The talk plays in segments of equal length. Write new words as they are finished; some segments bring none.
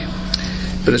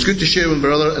But it's good to share with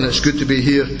brother, and it's good to be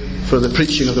here for the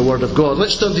preaching of the Word of God.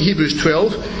 Let's turn to Hebrews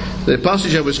 12. The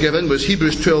passage I was given was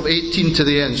Hebrews 12:18 to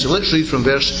the end. So let's read from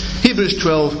Hebrews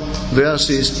 12,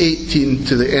 verses 18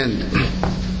 to the end.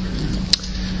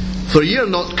 For ye are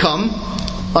not come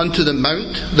unto the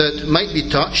mount that might be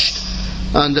touched,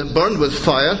 and that burned with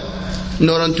fire,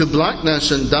 nor unto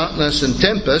blackness and darkness and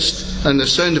tempest, and the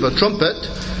sound of a trumpet,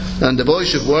 and the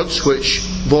voice of words, which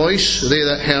voice they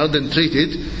that heard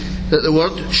entreated, that the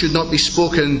word should not be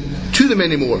spoken to them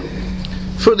any more.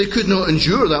 For they could not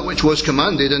endure that which was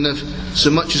commanded, and if so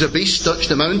much as a beast touch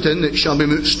the mountain, it shall be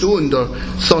moved stoned, or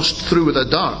thrust through with a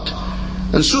dart.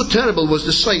 And so terrible was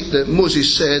the sight that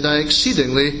Moses said, I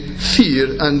exceedingly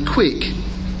fear and quake.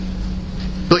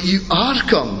 But you are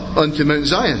come unto Mount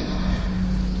Zion,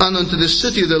 and unto the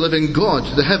city of the living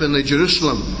God, the heavenly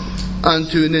Jerusalem, and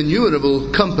to an innumerable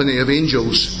company of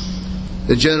angels,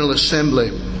 the general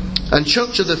assembly, and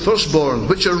church of the firstborn,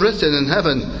 which are written in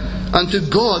heaven, and to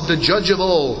God the judge of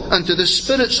all, and to the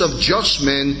spirits of just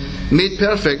men made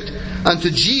perfect, and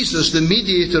to Jesus the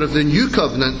mediator of the new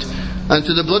covenant, and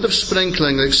to the blood of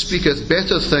sprinkling that speaketh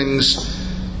better things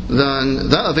than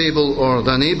that of Abel or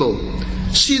than Abel.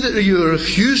 See that you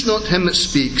refuse not him that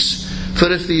speaks,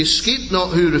 for if they escaped not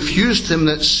who refused him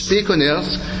that spake on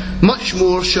earth, much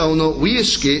more shall not we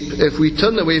escape if we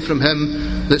turn away from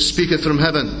him that speaketh from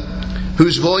heaven,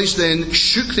 whose voice then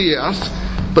shook the earth.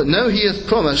 But now he hath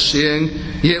promised, saying,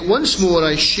 Yet once more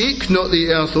I shake not the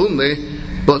earth only,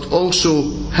 but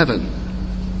also heaven.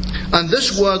 And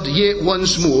this word, yet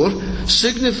once more,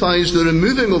 signifies the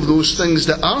removing of those things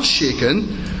that are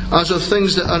shaken, as of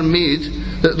things that are made,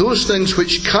 that those things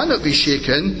which cannot be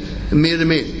shaken may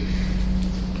remain.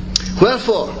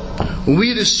 Wherefore,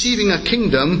 we receiving a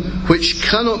kingdom which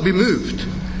cannot be moved,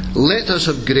 let us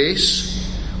have grace,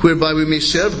 whereby we may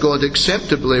serve God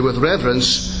acceptably with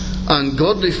reverence and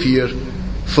godly fear,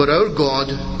 for our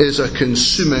God is a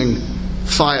consuming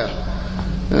fire.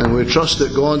 And we trust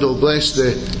that God will bless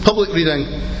the public reading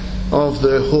of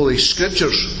the Holy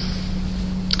Scriptures.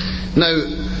 Now,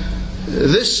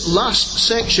 this last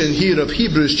section here of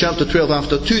Hebrews chapter 12,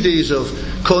 after 2 days of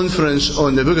conference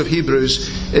on the book of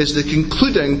Hebrews, is the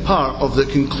concluding part of the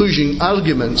conclusion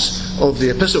arguments of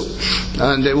the epistle.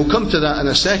 And we'll come to that in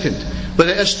a second. But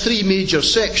it has 3 major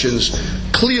sections.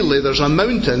 Clearly there's a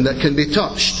mountain that can be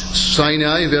touched.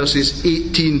 Sinai, verses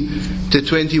 18 to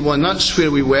 21. That's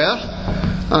where we were.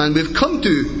 And we've come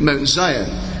to Mount Zion,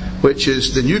 which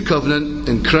is the new covenant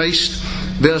in Christ,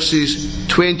 verses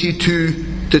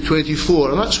 22 to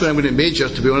 24. And that's where I'm going to major,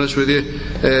 to be honest with you.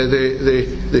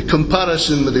 The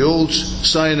comparison with the old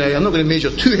Sinai, I'm not going to major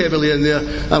too heavily in there.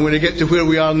 I'm going to get to where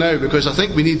we are now, because I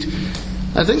think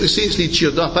the saints need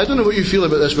cheered up. I don't know what you feel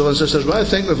about this, brothers and sisters, but I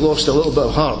think we've lost a little bit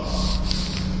of heart.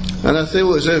 And I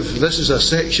feel as if this is a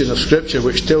section of Scripture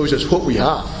which tells us what we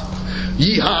have.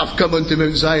 Ye have come unto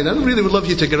Mount Zion. I really would love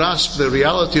you to grasp the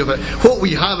reality of it, what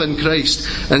we have in Christ.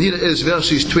 And here it is,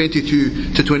 verses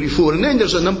 22 to 24. And then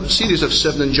there's a series of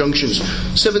 7 injunctions.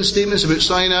 7 statements about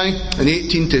Sinai, and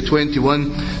 18 to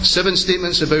 21. 7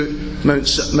 statements about Mount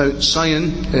Zion,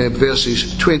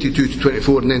 verses 22 to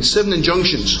 24. And then 7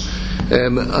 injunctions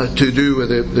to do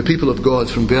with the people of God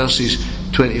from verses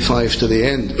 25 to the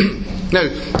end. Now,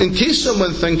 in case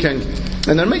someone thinking,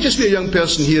 and there might just be a young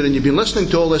person here, and you've been listening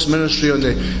to all this ministry on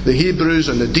the Hebrews,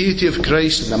 and the deity of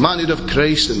Christ, and the manhood of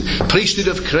Christ, and priesthood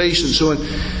of Christ, and so on,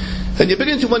 and you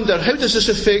begin to wonder, how does this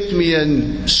affect me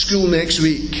in school next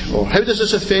week? Or how does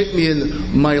this affect me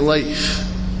in my life?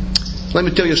 Let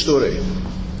me tell you a story.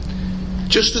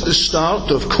 Just at the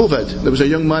start of COVID, there was a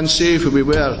young man saved where we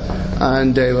were,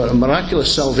 and a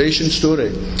miraculous salvation story.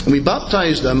 And we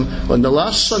baptised him on the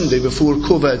last Sunday before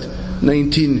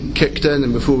COVID-19 kicked in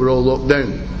and before we were all locked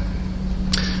down.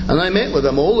 And I met with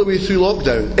him all the way through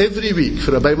lockdown, every week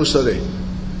for a Bible study.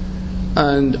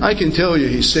 And I can tell you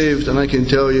he's saved, and I can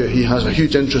tell you he has a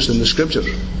huge interest in the Scriptures.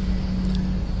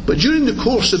 But during the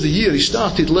course of the year, he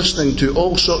started listening to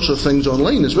all sorts of things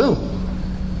online as well.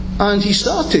 And he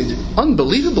started,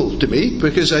 unbelievable to me,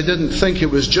 because I didn't think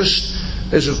it was just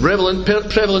as prevalent out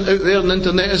there on the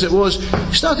internet as it was.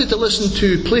 He started to listen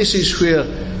to places where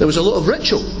there was a lot of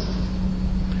ritual,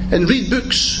 and read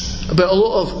books about a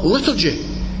lot of liturgy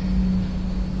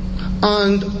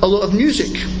and a lot of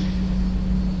music.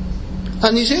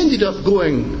 And he's ended up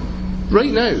going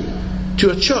right now to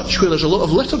a church where there's a lot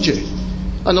of liturgy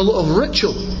and a lot of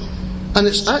ritual, and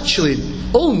it's actually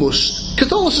almost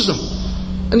Catholicism.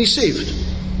 And he's saved.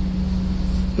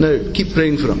 Now, keep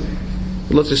praying for him.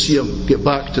 I'd love to see him get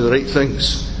back to the right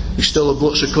things. We still have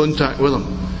lots of contact with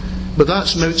him. But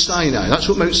that's Mount Sinai. That's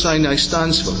what Mount Sinai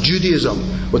stands for.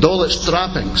 Judaism, with all its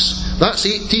trappings. That's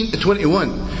 18 to 21.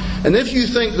 And if you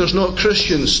think there's not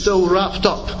Christians still wrapped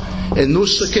up in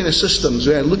those kind of systems,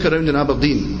 well, look around in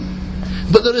Aberdeen.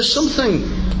 But there is something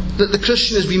that the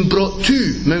Christian has been brought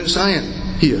to Mount Zion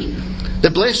here. The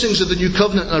blessings of the new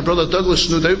covenant, our brother Douglas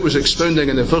no doubt was expounding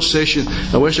in the first session.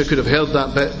 I wish I could have heard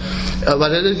that bit,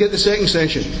 but I didn't get the second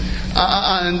session.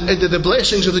 And the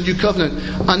blessings of the new covenant,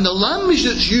 and the language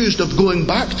that's used of going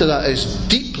back to that is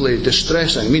deeply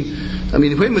distressing. I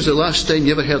mean, when was the last time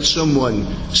you ever heard someone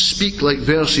speak like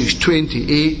verses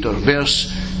 28 or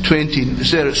verse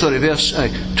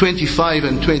 25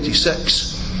 and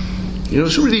 26?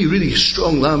 It's really, really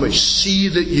strong language. See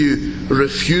that you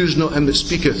refuse not him that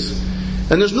speaketh.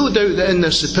 And there's no doubt that in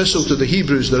this epistle to the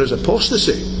Hebrews there is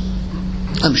apostasy.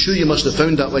 I'm sure you must have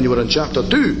found that when you were in chapter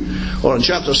 2, or in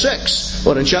chapter 6,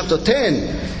 or in chapter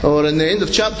 10, or in the end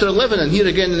of chapter 11, and here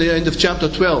again in the end of chapter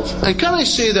 12. And can I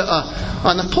say that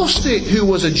an apostate who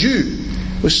was a Jew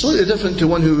was slightly different to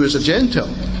one who was a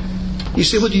Gentile? You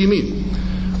say, what do you mean?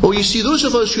 Well, you see, those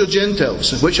of us who are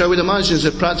Gentiles, which I would imagine is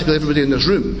practically everybody in this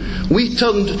room, we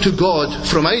turned to God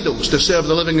from idols to serve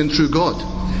the living and true God.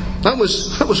 That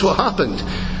was what happened.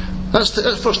 That's 1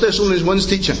 Thessalonians 1's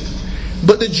teaching.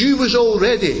 But the Jew was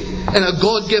already in a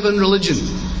God-given religion,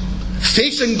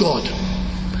 facing God.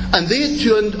 And they had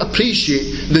to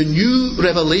appreciate the new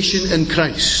revelation in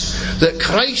Christ. That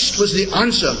Christ was the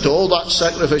answer to all that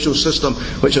sacrificial system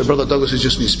which our brother Douglas has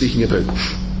just been speaking about.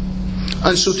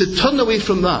 And so to turn away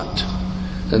from that,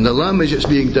 and the language that's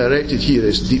being directed here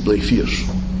is deeply fierce.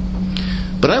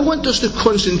 But I want us to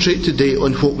concentrate today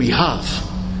on what we have.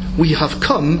 We have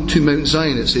come to Mount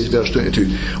Zion, it says, verse 22.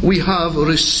 We have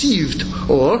received,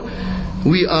 or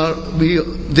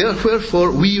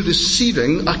wherefore we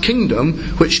receiving a kingdom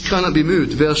which cannot be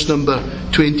moved, verse number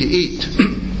 28.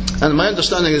 And my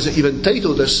understanding is that you've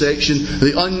entitled this section,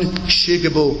 The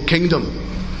Unshakable Kingdom.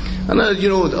 And a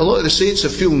lot of the saints are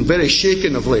feeling very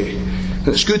shaken of late. And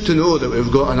it's good to know that we've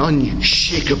got an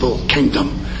unshakable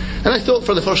kingdom. And I thought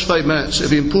for the first 5 minutes it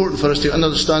would be important for us to get an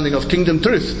understanding of kingdom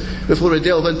truth before we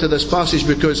delve into this passage,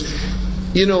 because,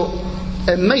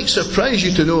 it might surprise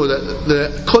you to know that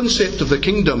the concept of the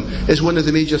kingdom is one of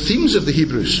the major themes of the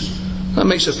Hebrews. That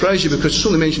might surprise you because it's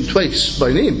only mentioned twice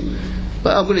by name.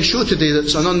 But I'm going to show today that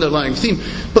it's an underlying theme.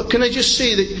 But can I just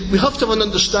say that we have to have an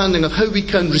understanding of how we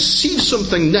can receive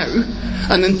something now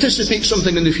and anticipate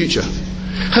something in the future.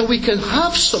 How we can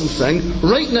have something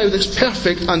right now that's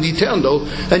perfect and eternal,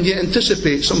 and yet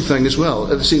anticipate something as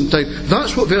well at the same time.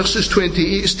 That's what verses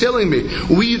 28 is telling me.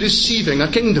 We receiving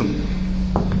a kingdom.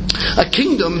 A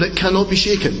kingdom that cannot be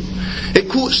shaken. It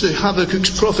quotes the Habakkuk's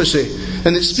prophecy,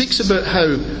 and it speaks about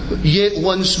how, yet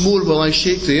once more will I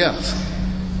shake the earth.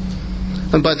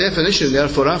 And by definition,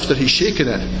 therefore, after he's shaken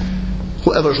it,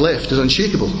 whatever's left is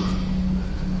unshakable.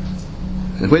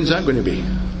 And when's that going to be?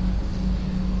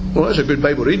 Well, that's a good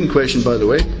Bible reading question, by the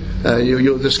way.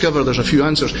 You'll discover there's a few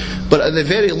answers. But at the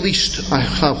very least, I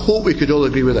hope we could all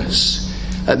agree with this.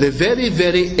 At the very,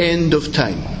 very end of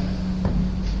time,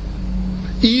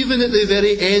 even at the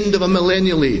very end of a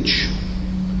millennial age,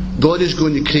 God is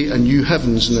going to create a new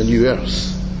heavens and a new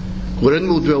earth, wherein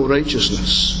will dwell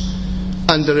righteousness.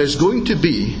 And there is going to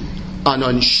be an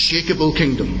unshakable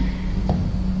kingdom.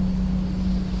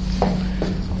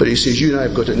 But he says, you and I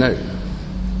have got it now.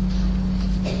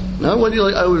 Now,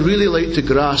 I would really like to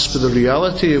grasp the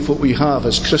reality of what we have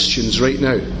as Christians right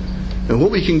now, and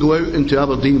what we can go out into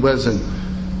Aberdeen with, and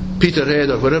Peterhead,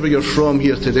 or wherever you're from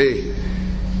here today,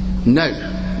 now,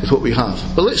 with what we have.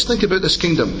 But let's think about this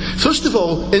kingdom. First of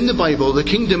all, in the Bible, the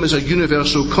kingdom is a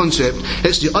universal concept.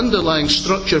 It's the underlying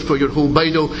structure for your whole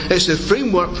Bible. It's the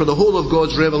framework for the whole of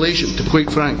God's revelation, to be quite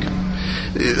frank.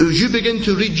 As you begin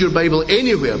to read your Bible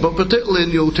anywhere, but particularly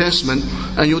in the Old Testament,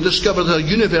 and you'll discover there's a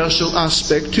universal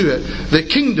aspect to it. The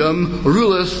kingdom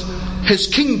ruleth, his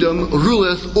kingdom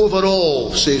ruleth over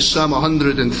all, says Psalm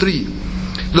 103.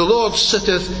 The Lord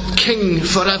sitteth king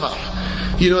forever.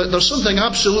 There's something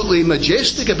absolutely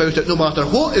majestic about it. No matter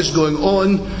what is going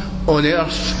on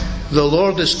earth, the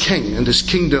Lord is king, and his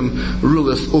kingdom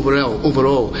ruleth over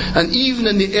all. And even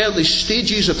in the early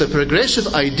stages of the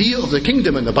progressive idea of the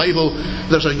kingdom in the Bible,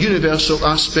 there's a universal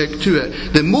aspect to it.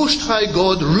 The Most High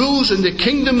God rules in the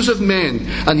kingdoms of men,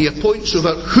 and he appoints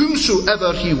over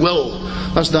whomsoever he will.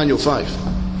 That's Daniel 5.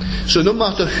 So no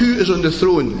matter who is on the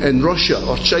throne in Russia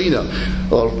or China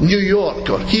or New York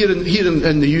or here in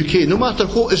the UK, no matter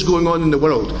what is going on in the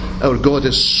world, our God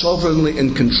is sovereignly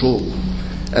in control.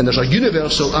 And there's a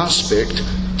universal aspect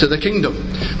to the kingdom.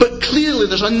 But clearly clearly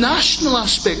there's a national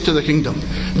aspect to the kingdom.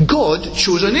 God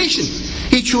chose a nation.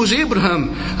 He chose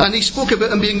Abraham, and he spoke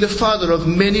about him being the father of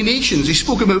many nations. He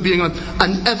spoke about being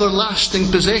an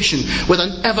everlasting possession with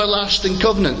an everlasting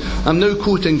covenant. I'm now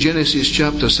quoting Genesis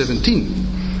chapter 17.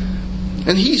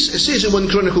 And it says in 1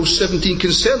 Chronicles 17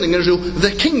 concerning Israel,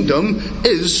 the kingdom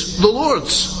is the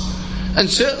Lord's. And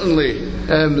certainly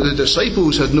the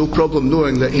disciples had no problem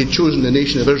knowing that he had chosen the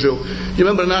nation of Israel. You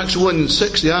remember in Acts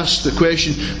 1:6 they asked the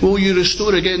question, will you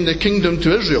restore again the kingdom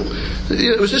to Israel?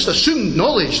 It was just assumed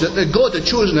knowledge that God had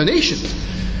chosen a nation.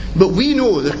 But we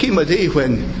know there came a day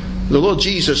when the Lord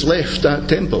Jesus left that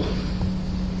temple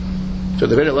for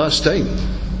the very last time.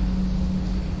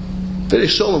 Very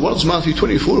solemn words, Matthew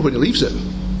 24, when he leaves it.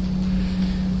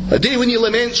 A day when he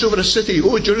laments over a city,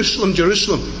 O Jerusalem,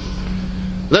 Jerusalem,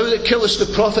 thou that killest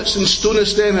the prophets and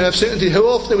stonest them, and I have said unto thee, how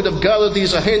often I would have gathered thee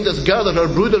as a hen doth gather her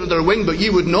brood under her wing, but ye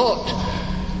would not.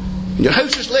 And your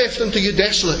house is left unto you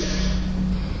desolate.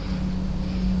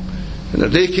 And a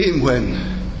day came when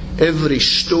every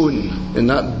stone in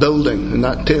that building, in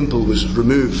that temple, was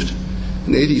removed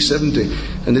in AD 70.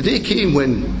 And the day came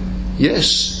when,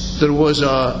 yes, there was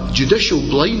a judicial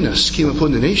blindness came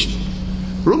upon the nation.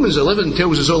 Romans 11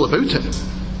 tells us all about it.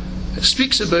 It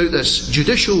speaks about this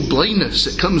judicial blindness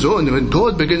that comes on when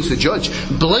God begins to judge.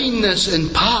 Blindness in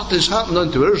part has happened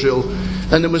unto Israel,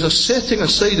 and there was a setting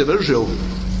aside of Israel.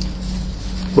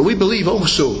 But we believe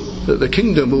also that the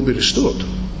kingdom will be restored.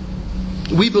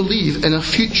 We believe in a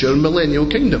future millennial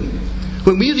kingdom.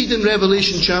 When we read in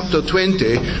Revelation chapter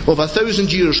 20 of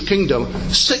 1,000 years kingdom,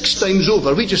 6 times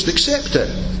over, we just accept it.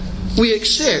 We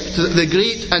accept that the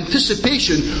great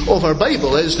anticipation of our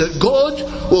Bible is that God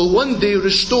will one day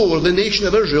restore the nation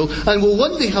of Israel and will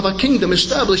one day have a kingdom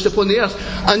established upon the earth.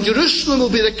 And Jerusalem will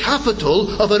be the capital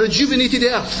of a rejuvenated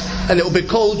earth. And it will be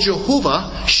called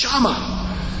Jehovah Shammah.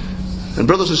 And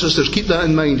brothers and sisters, keep that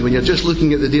in mind when you're just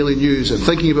looking at the daily news and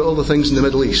thinking about all the things in the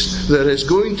Middle East. There is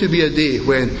going to be a day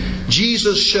when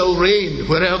Jesus shall reign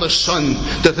where'er the sun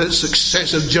doth its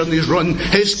successive journeys run.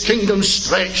 His kingdom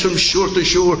stretch from shore to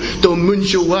shore, till moon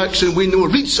shall wax and wane no more.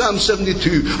 Read Psalm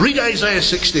 72, read Isaiah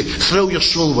 60, thrill your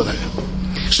soul with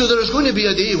it. So there is going to be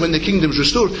a day when the kingdom's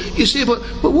restored. You say, but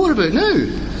what about now?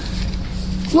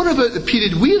 What about the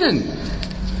period we're in?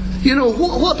 You know,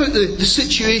 what about the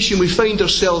situation we find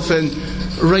ourselves in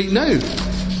right now?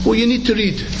 Well, you need to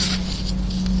read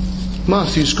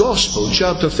Matthew's Gospel,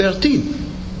 chapter 13.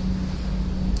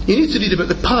 You need to read about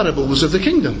the parables of the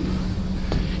kingdom.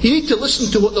 You need to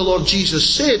listen to what the Lord Jesus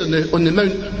said on the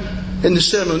Mount, in the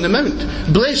Sermon on the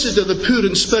Mount. Blessed are the poor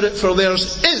in spirit, for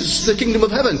theirs is the kingdom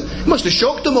of heaven. It must have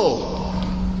shocked them all,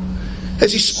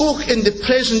 as he spoke in the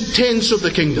present tense of the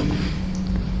kingdom.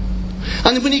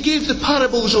 And when he gave the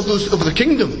parables of the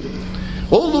kingdom,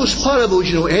 all those parables,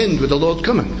 end with the Lord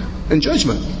coming in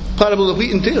judgment. Parable of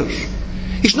wheat and tares.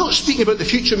 He's not speaking about the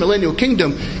future millennial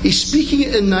kingdom. He's speaking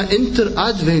it in that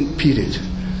inter-Advent period.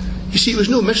 You see, it was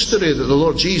no mystery that the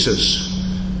Lord Jesus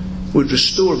would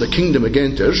restore the kingdom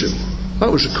again to Israel.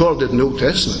 That was recorded in the Old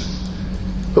Testament.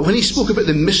 But when he spoke about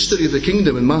the mystery of the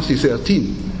kingdom in Matthew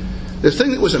 13, the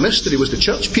thing that was a mystery was the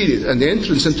church period and the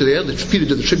entrance into the early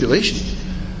period of the tribulation.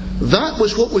 That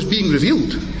was what was being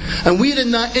revealed. And we're in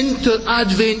that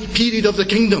inter-Advent period of the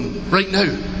kingdom right now.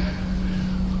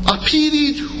 A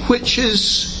period which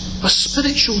is a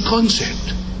spiritual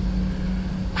concept,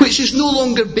 which is no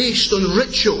longer based on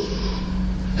ritual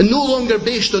and no longer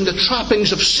based on the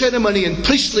trappings of ceremony and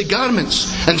priestly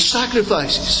garments and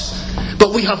sacrifices.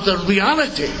 But we have the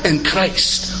reality in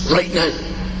Christ right now.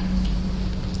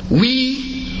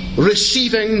 We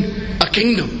receiving a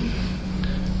kingdom.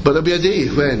 But there'll be a day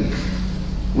when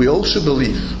we also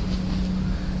believe,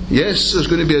 yes, there's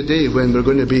going to be a day when we're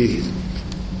going to be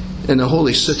in a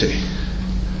holy city,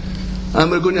 and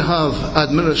we're going to have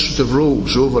administrative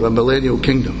roles over a millennial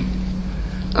kingdom,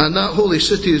 and that holy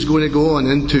city is going to go on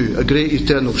into a great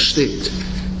eternal state,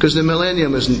 because the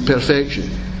millennium isn't perfection,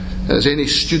 as any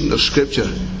student of Scripture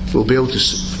will be able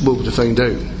to find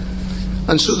out.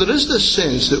 And so there is this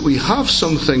sense that we have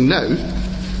something now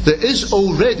that is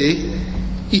already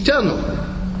eternal,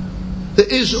 that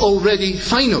is already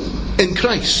final in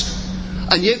Christ,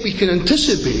 and yet we can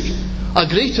anticipate a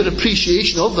greater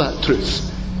appreciation of that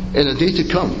truth in a day to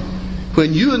come,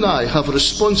 when you and I have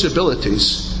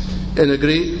responsibilities in a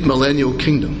great millennial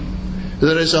kingdom.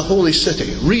 There is a holy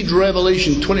city. Read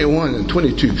Revelation 21 and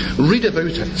 22. Read about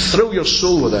it. Thrill your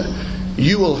soul with it.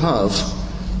 You will have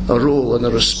a role and a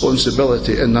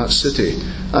responsibility in that city,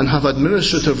 and have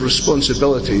administrative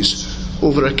responsibilities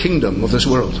over a kingdom of this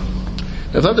world.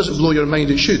 If that doesn't blow your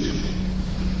mind, it should.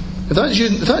 If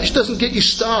that doesn't get you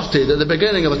started at the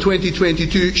beginning of a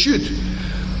 2022, it should.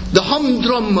 The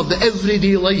humdrum of the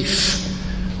everyday life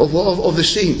of the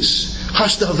saints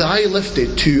has to have the eye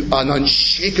lifted to an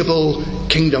unshakable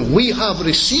kingdom. We have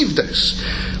received this.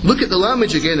 Look at the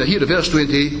language again here, verse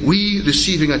 28. We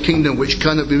receiving a kingdom which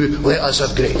cannot be moved. Let us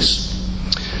have grace.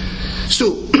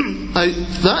 So,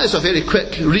 that is a very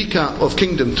quick recap of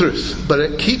kingdom truth. But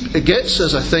it gets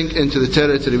us, I think, into the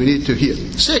territory we need to hear.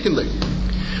 Secondly,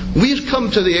 we've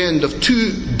come to the end of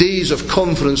 2 days of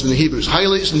conference in the Hebrews.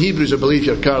 Highlights in Hebrews, I believe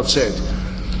your card said.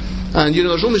 And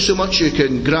there's only so much you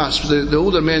can grasp. The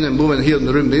older men and women here in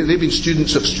the room, they've been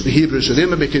students of Hebrews, so they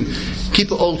maybe can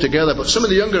keep it all together. But some of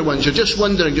the younger ones, you're just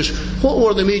wondering, what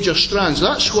were the major strands?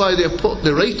 That's why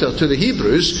the writer to the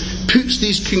Hebrews puts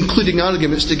these concluding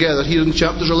arguments together here in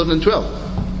chapters 11 and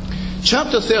 12.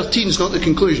 Chapter 13 is not the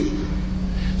conclusion.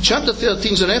 Chapter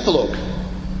 13 is an epilogue.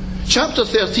 Chapter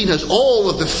 13 has all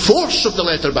of the force of the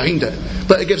letter behind it,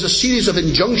 but it gives a series of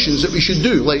injunctions that we should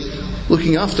do, like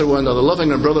looking after one another,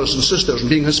 loving our brothers and sisters, and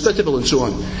being hospitable and so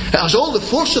on. It has all the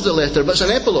force of the letter, but it's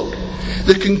an epilogue.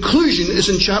 The conclusion is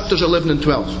in chapters 11 and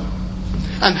 12.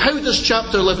 And how does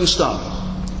chapter 11 start?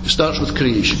 It starts with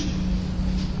creation.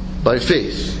 By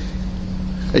faith.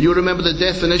 And you'll remember the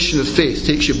definition of faith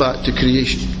takes you back to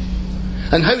creation.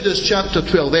 And how does chapter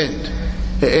 12 end?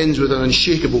 It ends with an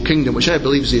unshakable kingdom, which I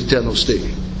believe is the eternal state.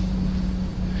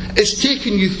 It's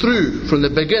taken you through from the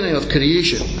beginning of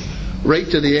creation right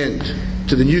to the end,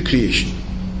 to the new creation.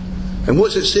 And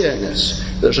what's it saying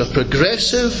is, there's a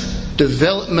progressive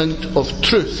development of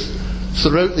truth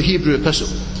throughout the Hebrew epistle.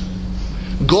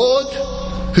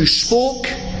 God, who spoke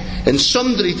in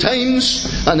sundry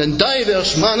times and in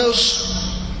diverse manners,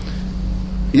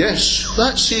 yes,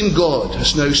 that same God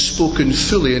has now spoken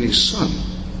fully in His Son.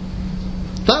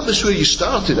 That was where you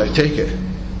started, I take it.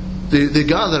 The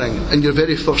gathering in your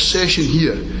very first session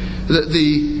here. That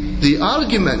the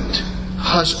argument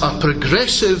has a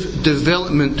progressive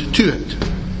development to it.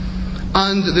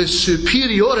 And the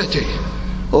superiority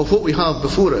of what we have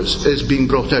before us is being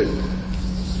brought out.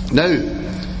 Now,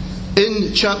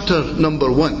 in chapter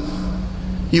number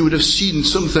 1, you would have seen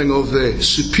something of the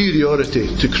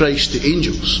superiority to Christ to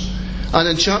angels. And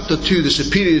in chapter 2, the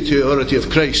superiority of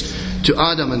Christ to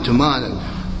Adam and to man. And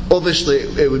obviously,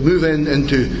 it would move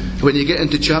into, when you get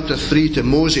into chapter 3 to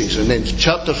Moses, and then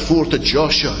chapter 4 to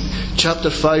Joshua, chapter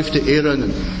 5 to Aaron,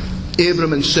 and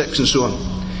Abram in 6, and so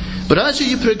on. But as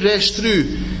you progress through,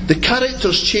 the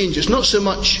characters change. It's not so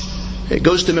much, it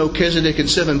goes to Melchizedek in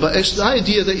 7, but it's the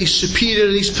idea that he's superior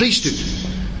in his priesthood.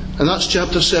 And that's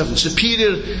chapter 7.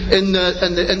 Superior in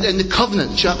the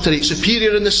covenant, chapter 8.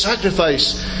 Superior in the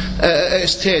sacrifice,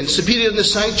 is 10. Superior in the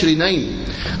sanctuary, 9.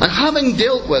 And having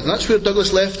dealt with, and that's where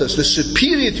Douglas left us, the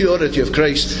superiority of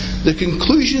Christ, the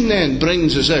conclusion then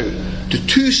brings us out to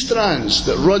 2 strands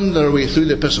that run their way through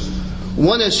the epistle.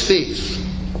 One is faith.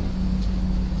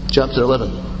 Chapter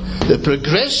 11. The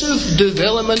progressive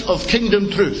development of kingdom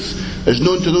truth is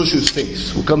known to those whose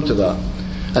faith. We'll come to that.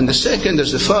 And the second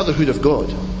is the fatherhood of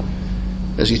God,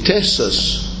 as He tests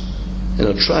us in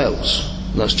our trials.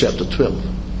 And that's chapter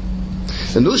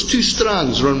 12. And those 2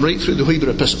 strands run right through the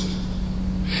Hebrew epistle.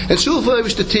 And so if I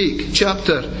was to take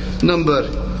chapter number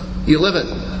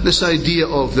 11, this idea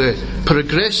of the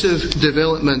progressive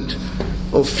development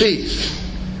of faith,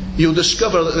 you'll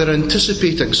discover that they're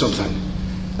anticipating something.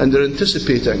 And they're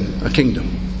anticipating a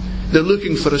kingdom. They're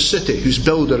looking for a city whose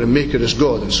builder and maker is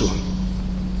God, and so on.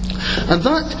 And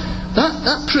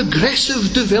that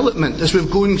progressive development, as we're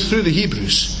going through the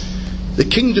Hebrews, the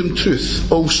kingdom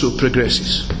truth also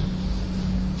progresses.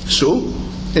 So,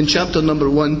 in chapter number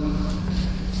 1,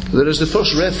 there is the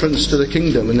first reference to the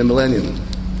kingdom in the millennium.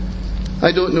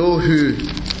 I don't know who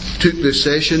took the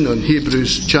session on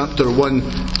Hebrews chapter 1,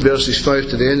 verses 5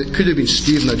 to the end. It could have been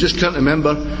Stephen, I just can't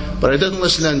remember, but I didn't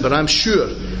listen in. But I'm sure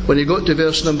when he got to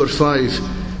verse number 5,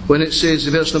 when it says,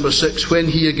 verse number 6, when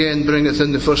He again bringeth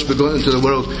in the first begotten into the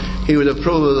world, he would have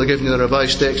probably given you the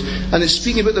revised text. And it's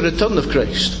speaking about the return of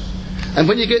Christ. And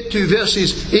when you get to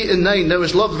verses 8 and 9, thou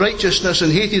hast loved righteousness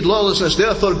and hated lawlessness,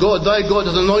 therefore God, thy God,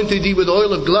 hath anointed thee with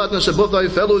oil of gladness above thy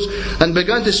fellows, and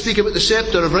began to speak about the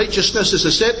sceptre of righteousness as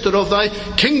the sceptre of thy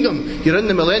kingdom. You're in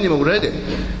the millennium already.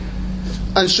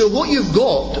 And so what you've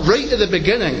got right at the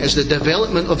beginning is the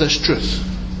development of this truth.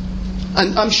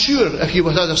 And I'm sure if you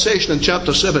had had a session in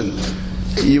chapter 7,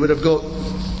 you would have got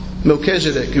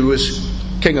Melchizedek, who was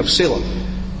king of Salem,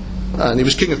 and he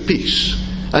was king of peace,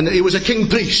 and he was a king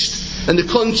priest. And the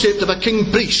concept of a king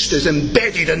priest is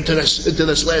embedded into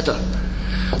this letter.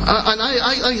 And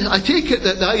I take it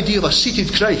that the idea of a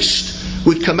seated Christ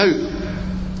would come out.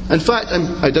 In fact,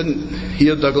 I didn't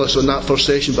hear Douglas on that first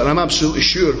session, but I'm absolutely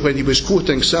sure when he was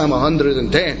quoting Psalm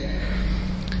 110,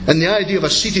 and the idea of a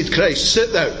seated Christ,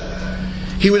 sit thou,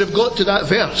 he would have got to that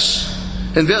verse,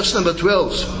 in verse number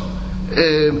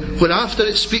 12, when after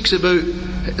it speaks about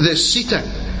this seating,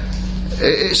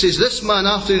 it says, this man,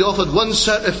 after he'd offered one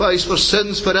sacrifice for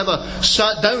sins forever,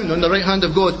 sat down on the right hand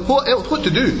of God. What to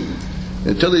do?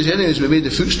 Until his enemies were made the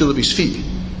footstool of his feet.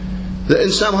 That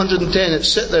in Psalm 110,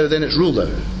 it's sit thou, then it's rule thou.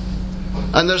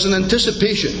 And there's an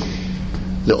anticipation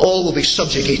that all will be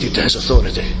subjugated to his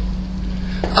authority.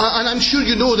 And I'm sure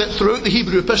you know that throughout the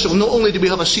Hebrew epistle, not only do we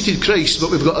have a seated Christ,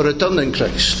 but we've got a returning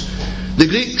Christ. The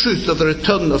great truth of the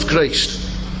return of Christ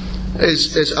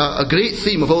is a great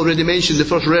theme. I've already mentioned the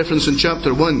first reference in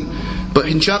chapter 1. But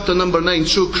in chapter number 9,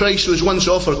 so Christ was once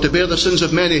offered to bear the sins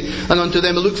of many, and unto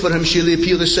them who look for him shall he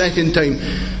appear the second time.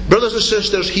 Brothers and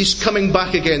sisters, he's coming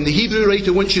back again. The Hebrew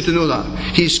writer wants you to know that.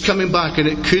 He's coming back, and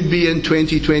it could be in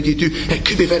 2022. It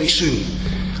could be very soon.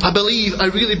 I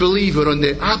really believe we're on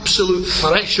the absolute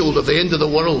threshold of the end of the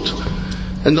world.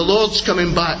 And the Lord's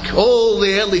coming back. All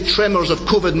the early tremors of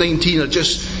COVID-19 are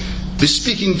just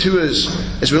bespeaking to us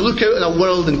as we look out in a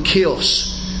world in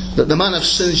chaos, that the man of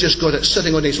sin's just got it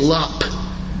sitting on his lap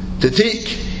to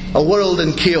take a world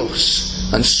in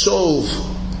chaos and solve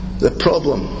the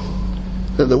problem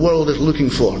that the world is looking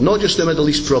for. Not just the Middle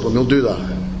East problem, he'll do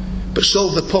that, but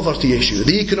solve the poverty issue,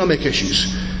 the economic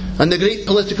issues, and the great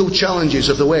political challenges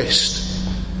of the West.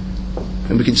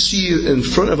 And we can see in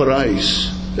front of our eyes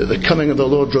that the coming of the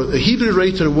Lord. The Hebrew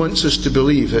writer wants us to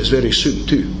believe that it's very soon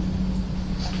too.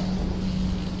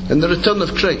 And the return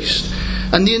of Christ.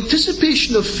 And the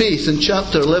anticipation of faith in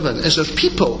chapter 11 is of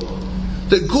people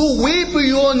that go way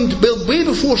beyond, way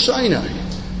before Sinai,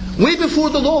 way before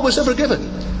the law was ever given.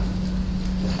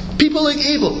 People like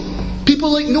Abel,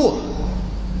 people like Noah,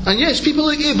 and yes, people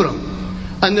like Abraham.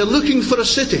 And they're looking for a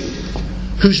city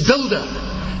whose builder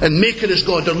and maker is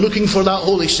God. They're looking for that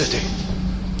holy city.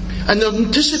 And they're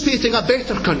anticipating a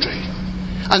better country.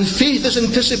 And faith is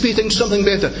anticipating something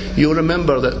better. You'll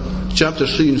remember that chapter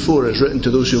 3 and 4 is written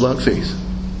to those who lack faith.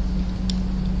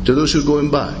 To those who are going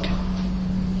back.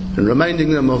 And reminding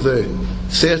them of the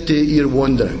 38-year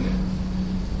wandering.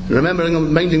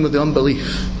 Reminding them of the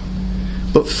unbelief.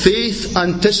 But faith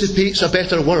anticipates a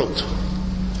better world.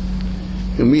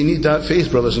 And we need that faith,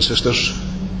 brothers and sisters.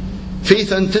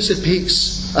 Faith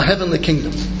anticipates a heavenly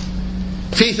kingdom.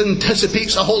 Faith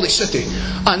anticipates a holy city.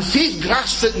 And faith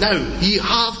grasps it now. Ye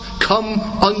have come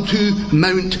unto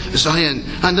Mount Zion.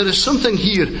 And there is something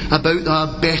here about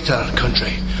a better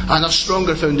country and a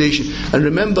stronger foundation. And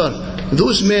remember,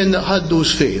 those men that had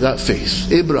that faith,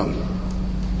 Abraham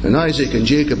and Isaac and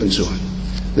Jacob and so on,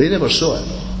 they never saw it.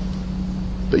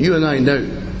 But you and I now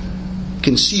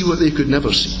can see what they could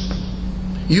never see.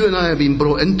 You and I have been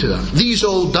brought into that. These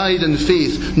all died in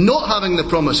faith, not having the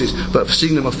promises, but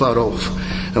seeing them afar off.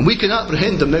 And we can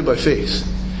apprehend them now by faith.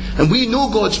 And we know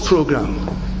God's program.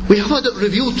 We have had it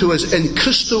revealed to us in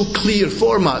crystal clear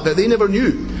format that they never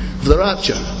knew, of the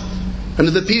rapture, and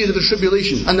of the period of the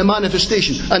tribulation, and the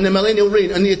manifestation, and the millennial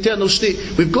reign, and the eternal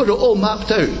state. We've got it all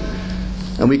mapped out.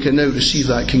 And we can now receive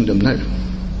that kingdom now.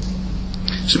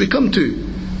 So we come to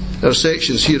our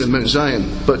sections here in Mount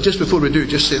Zion. But just before we do,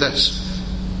 just say this.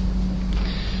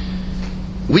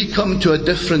 We come to a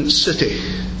different city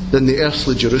than the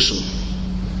earthly Jerusalem.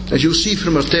 As you'll see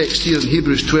from our text here in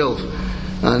Hebrews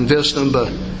 12 and verse number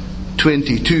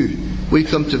 22, we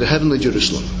come to the heavenly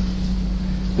Jerusalem.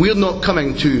 We're not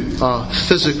coming to a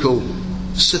physical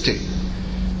city.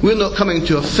 We're not coming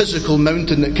to a physical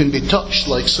mountain that can be touched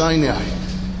like Sinai.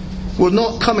 We're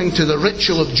not coming to the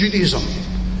ritual of Judaism.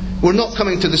 We're not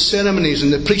coming to the ceremonies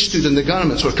and the priesthood and the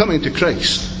garments. We're coming to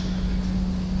Christ.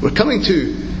 We're coming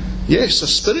to, yes, a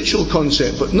spiritual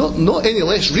concept, but not any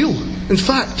less real. In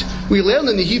fact, we learn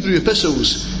in the Hebrew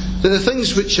epistles that the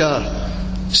things which are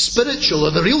spiritual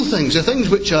are the real things. The things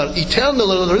which are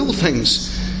eternal are the real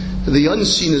things. The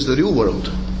unseen is the real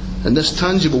world. And this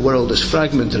tangible world is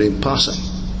fragmentary and passing.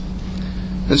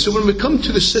 And so when we come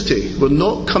to the city, we're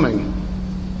not coming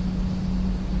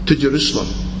to Jerusalem.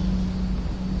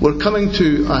 We're coming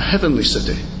to a heavenly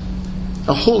city,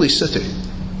 a holy city.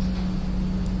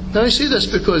 Now I say this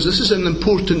because this is an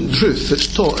important truth that's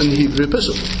taught in the Hebrew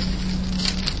epistle.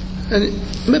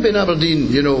 And maybe in Aberdeen,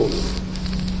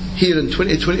 here in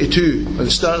 2022, at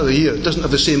the start of the year, it doesn't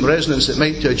have the same resonance it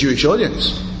might to a Jewish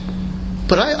audience.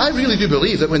 But I really do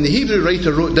believe that when the Hebrew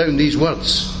writer wrote down these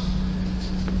words,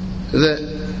 that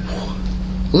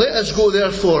let us go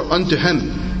therefore unto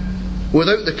him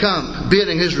without the camp,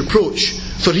 bearing his reproach.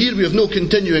 For here we have no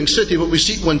continuing city, but we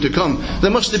seek one to come.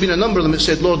 There must have been a number of them that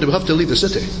said, Lord, do we have to leave the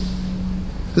city?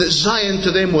 That Zion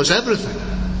to them was everything.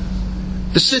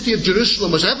 The city of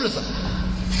Jerusalem was everything.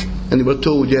 And they were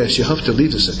told, yes, you have to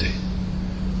leave the city.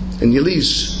 And he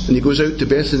leaves, and he goes out to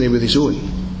Bethany with his own.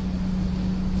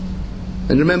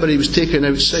 And remember, he was taken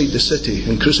outside the city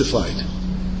and crucified.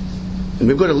 And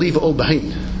we've got to leave it all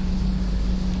behind.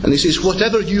 And he says,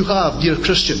 whatever you have, dear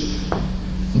Christian,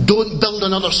 don't build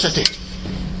another city.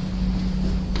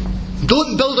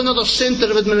 Don't build another centre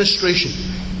of administration.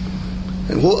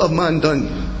 And what have man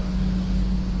done?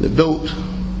 They built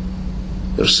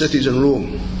their cities in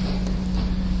Rome.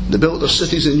 They built their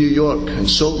cities in New York and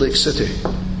Salt Lake City.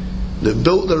 They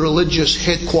built their religious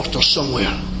headquarters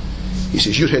somewhere. He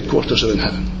says, your headquarters are in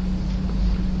heaven.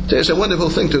 It's a wonderful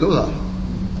thing to know that.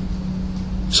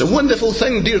 It's a wonderful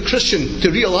thing, dear Christian,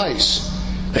 to realise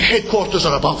that headquarters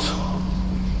are above.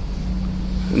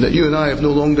 And that you and I have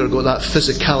no longer got that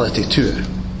physicality to it.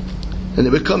 And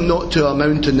that we come not to a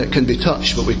mountain that can be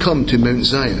touched, but we come to Mount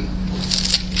Zion.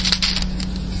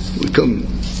 We come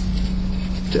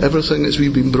to everything that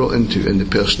we've been brought into in the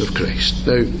person of Christ.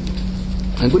 Now,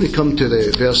 I'm going to come to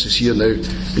the verses here now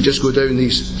and just go down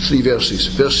these 3 verses.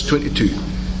 Verse 22.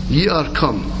 Ye are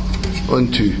come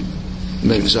unto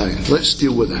Mount Zion. Let's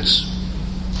deal with this.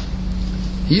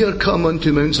 Ye are come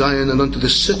unto Mount Zion and unto the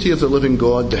city of the living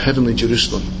God, the heavenly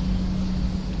Jerusalem.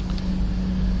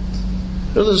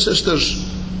 Brothers and sisters,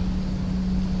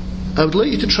 I would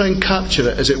like you to try and capture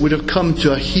it as it would have come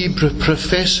to a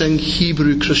professing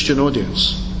Hebrew Christian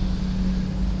audience.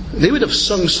 They would have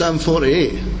sung Psalm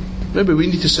 48. Maybe we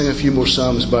need to sing a few more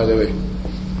psalms, by the way.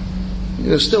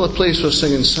 There's still a place for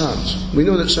singing psalms. We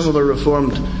know that some of our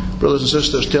Reformed brothers and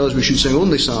sisters tell us we should sing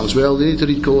only psalms. Well, they need to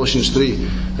read Colossians 3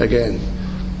 again.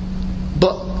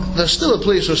 But there's still a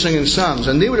place for singing psalms,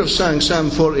 and they would have sang Psalm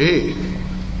 48.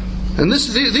 And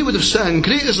they would have sang,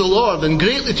 great is the Lord, and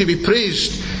greatly to be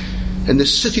praised in the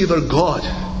city of our God,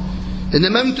 in the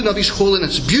mountain of his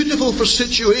holiness, beautiful for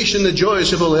situation, the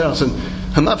joys of all earth. And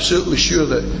I'm absolutely sure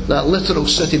that literal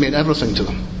city meant everything to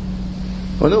them.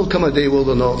 Well, there will come a day, will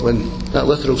there not, when that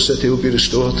literal city will be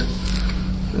restored.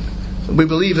 We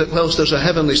believe that whilst there's a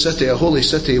heavenly city, a holy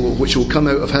city which will come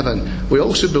out of heaven, we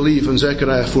also believe in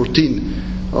Zechariah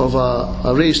 14 of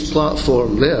a raised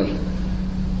platform there,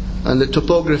 and the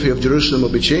topography of Jerusalem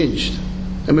will be changed.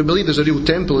 And we believe there's a real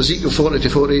temple. Ezekiel 40 to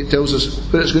 48 tells us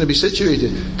where it's going to be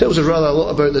situated. It tells us rather a lot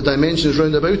about the dimensions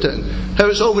round about it and how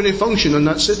it's all going to function in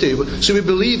that city. So we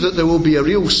believe that there will be a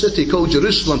real city called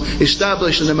Jerusalem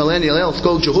established in the millennial earth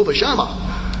called Jehovah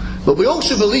Shammah. But we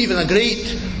also believe in a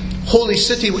great holy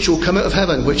city which will come out of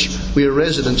heaven, which we are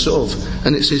residents of.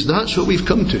 And it says that's what we've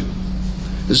come to.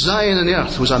 Zion on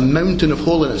earth was a mountain of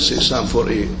holiness, says Psalm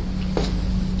 48.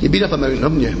 You've been up a mountain,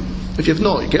 haven't you? If you've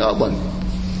not, you get up one.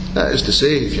 That is to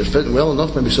say, if you're fitting well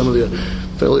enough, maybe some of you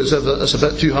feel as if that's a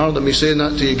bit too hard on me saying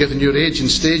that to you, given your age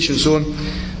and stage and so on.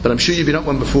 But I'm sure you've been up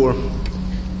one before.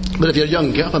 But if you're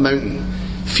young, get up a mountain.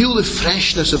 Feel the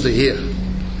freshness of the air.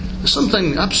 There's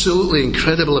something absolutely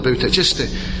incredible about it. Just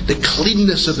the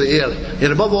cleanness of the air.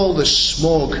 You're above all the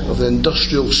smog of the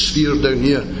industrial sphere down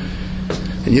here.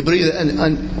 And you breathe it in.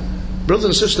 And brothers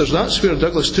and sisters, that's where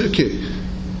Douglas took you.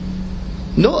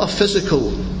 Not a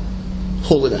physical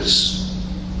holiness,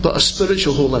 but a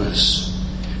spiritual holiness.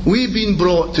 We've been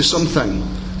brought to something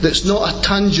that's not a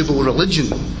tangible religion,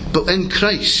 but in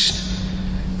Christ.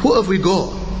 What have we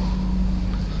got?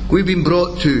 We've been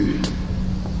brought to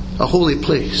a holy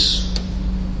place.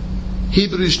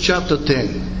 Hebrews chapter 10.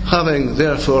 Having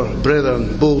therefore,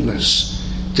 brethren, boldness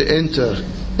to enter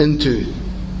into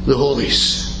the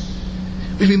holies.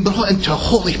 We've been brought into a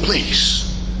holy place.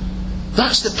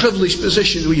 That's the privileged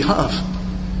position we have.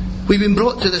 We've been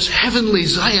brought to this heavenly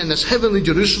Zion, this heavenly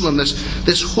Jerusalem,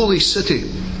 this holy city.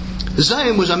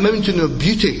 Zion was a mountain of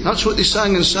beauty. That's what they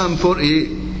sang in Psalm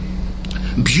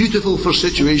 48. Beautiful for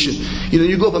situation.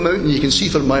 You go up a mountain, you can see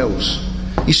for miles.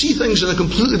 You see things in a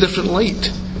completely different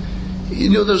light.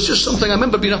 There's just something. I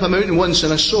remember being up a mountain once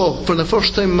and I saw, for the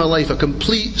first time in my life, a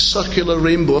complete circular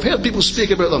rainbow. I've heard people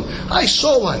speak about them. I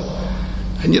saw one.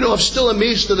 And I'm still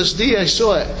amazed to this day I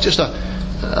saw it. Just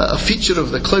a feature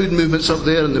of the cloud movements up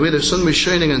there and the way the sun was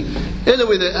shining. And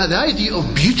anyway, the idea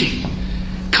of beauty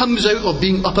comes out of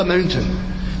being up a mountain.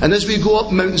 And as we go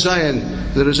up Mount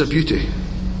Zion, there is a beauty.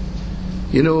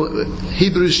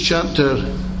 Hebrews chapter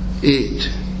 8,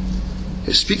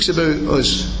 it speaks about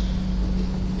us,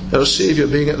 our Saviour,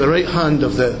 being at the right hand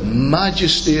of the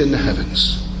majesty in the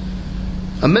heavens.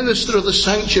 A minister of the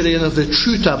sanctuary and of the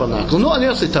true tabernacle, not an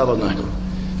earthly tabernacle,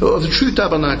 but of the true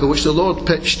tabernacle which the Lord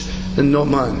pitched and not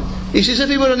man. He says if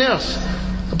he were on earth,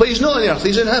 but he's not on earth,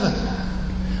 he's in heaven.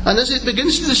 And as it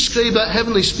begins to describe that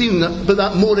heavenly scheme, but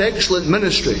that more excellent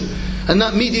ministry, and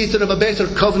that mediator of a better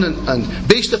covenant, and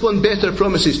based upon better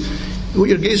promises, what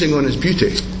you're gazing on is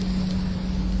beauty.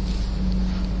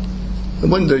 I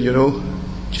wonder, do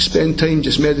you spend time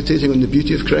just meditating on the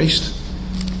beauty of Christ?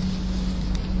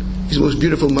 He's the most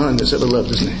beautiful man that's ever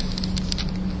lived, isn't he?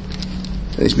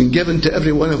 And he's been given to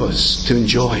every one of us to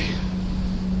enjoy.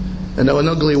 In our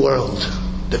ugly world,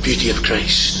 the beauty of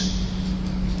Christ.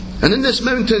 And in this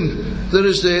mountain,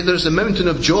 there's the mountain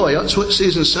of joy. That's what it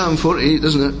says in Psalm 48,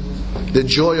 doesn't it? The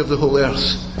joy of the whole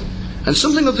earth. And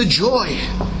something of the joy,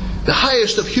 the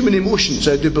highest of human emotions,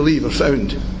 I do believe, are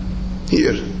found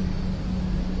here.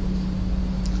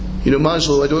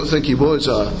 Maslow, I don't think he was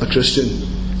a Christian,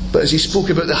 but as he spoke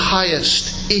about the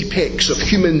highest apex of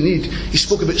human need, he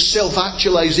spoke about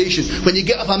self-actualization. When you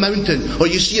get up a mountain, or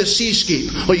you see a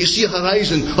seascape, or you see a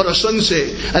horizon, or a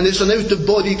sunset, and it's an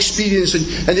out-of-body experience,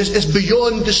 and it's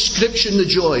beyond description, the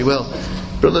joy. Well,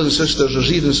 brothers and sisters,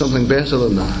 there's even something better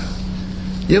than that.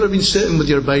 You ever been sitting with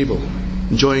your Bible,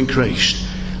 enjoying Christ,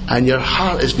 and your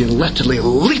heart has been literally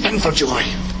leaping for joy?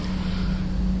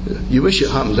 You wish it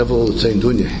happened all the time,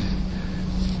 don't you?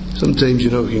 Sometimes, we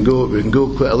can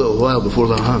go quite a little while before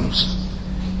that happens.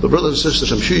 But brothers and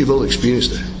sisters, I'm sure you've all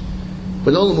experienced it.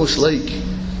 When almost like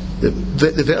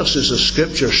the verses of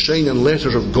Scripture shine in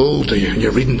letters of gold to you, and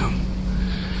you're reading them.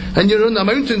 And you're on the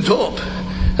mountaintop,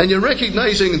 and you're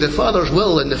recognising the Father's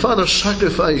will and the Father's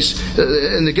sacrifice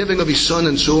in the giving of His Son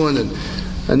and so on.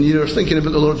 And you're thinking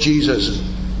about the Lord Jesus.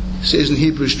 It says in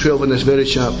Hebrews 12 in this very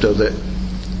chapter that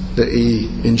He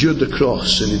endured the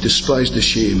cross and He despised the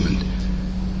shame.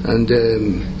 And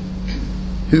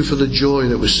who for the joy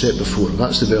that was set before him.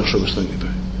 That's the verse I was thinking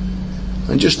about.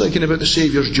 And just thinking about the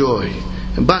Saviour's joy.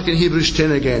 And back in Hebrews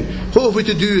 10 again. What have we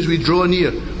to do as we draw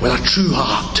near? With a true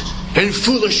heart, in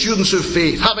full assurance of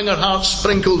faith, having our hearts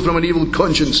sprinkled from an evil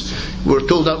conscience. We're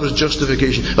told that was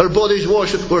justification. Our bodies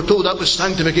washed, we're told that was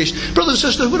sanctification. Brothers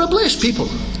and sisters, we're a blessed people.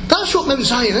 That's what Mount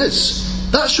Zion is.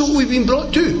 That's what we've been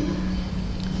brought to.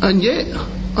 And yet,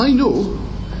 I know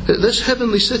that this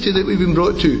heavenly city that we've been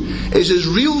brought to is as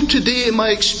real today in my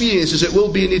experience as it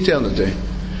will be in eternity.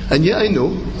 And yet I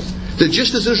know that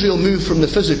just as Israel moved from the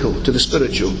physical to the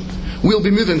spiritual, we'll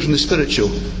be moving from the spiritual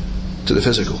to the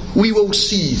physical. We will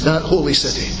see that holy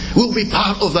city. We'll be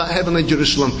part of that heavenly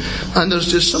Jerusalem. And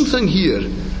there's just something here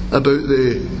about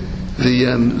the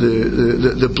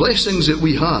blessings that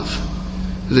we have,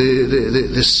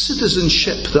 the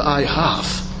citizenship that I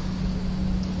have,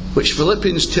 which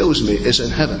Philippians tells me is in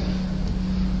heaven.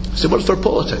 It's the word for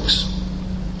politics.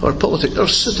 Our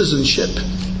citizenship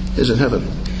is in heaven.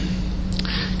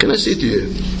 Can I say to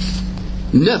you,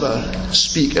 never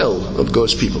speak ill of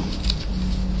God's people.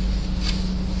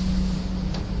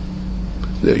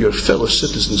 They're your fellow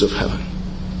citizens of heaven.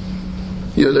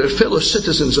 They're fellow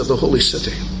citizens of the holy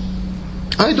city.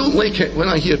 I don't like it when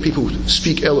I hear people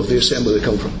speak ill of the assembly they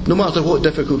come from, no matter what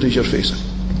difficulties you're facing.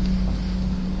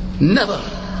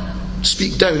 Never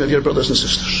speak down of your brothers and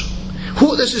sisters.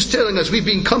 What this is telling us, we've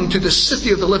been come to the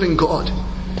city of the living God.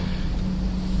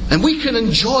 And we can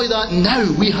enjoy that now.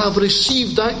 We have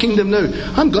received that kingdom now.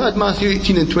 I'm glad Matthew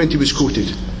 18 and 20 was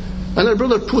quoted. And our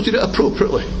brother quoted it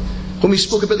appropriately when we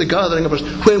spoke about the gathering of us.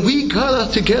 When we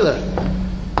gather together,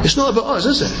 it's not about us,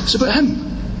 is it? It's about Him.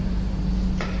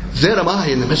 There am I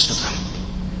in the midst of them.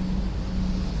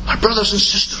 Our brothers and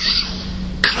sisters.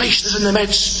 Christ is in the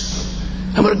midst.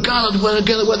 And we're gathered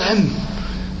together with Him.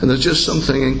 And there's just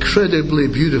something incredibly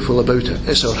beautiful about it.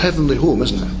 It's our heavenly home,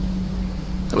 isn't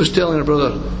it? I was telling our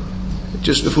brother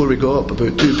just before we got up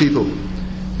about two people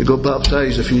who got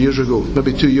baptised a few years ago,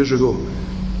 maybe 2 years ago.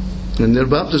 And their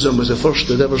baptism was the first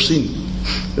they'd ever seen.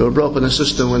 They were brought up in a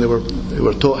system when they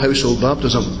were taught household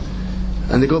baptism.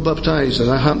 And they got baptised, and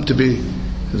I happened to be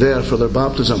there for their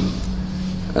baptism.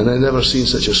 And I never seen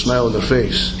such a smile on their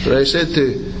face. But I said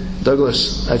to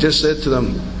Douglas, I just said to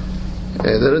them,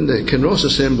 they're in the Kinross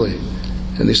Assembly,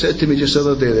 and they said to me just the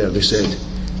other day there, they said,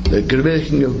 the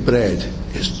breaking of bread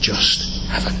is just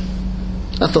heaven.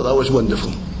 I thought that was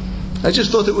wonderful. I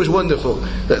just thought it was wonderful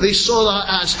that they saw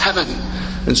that as heaven.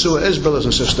 And so it is, brothers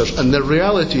and sisters. And the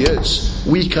reality is,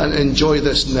 we can enjoy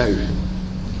this now,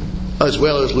 as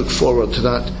well as look forward to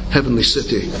that heavenly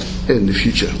city in the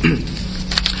future.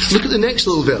 Look at the next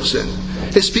little verse then.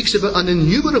 It speaks about an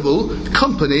innumerable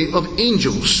company of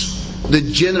angels. The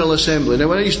General Assembly. Now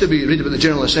when I used to read about the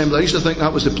General Assembly, I used to think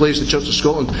that was the place the Church of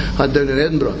Scotland had down in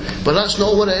Edinburgh. But that's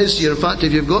not what it is here. In fact,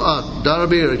 if you've got a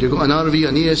Derby, or if you've got an RV,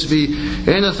 an ESV,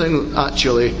 anything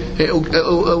actually, it'll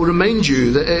remind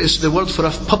you that it is the word for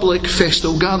a public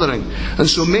festal gathering. And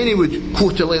so many would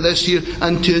quote it like this here,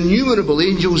 and to innumerable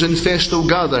angels in festal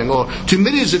gathering, or to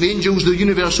myriads of angels the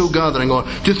universal gathering, or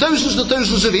to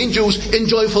thousands of angels in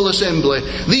joyful assembly.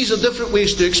 These are different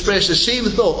ways to express the same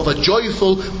thought of a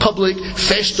joyful public public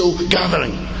festal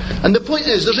gathering. And the point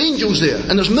is, there's angels there,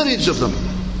 and there's myriads of them.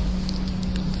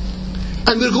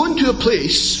 And we're going to a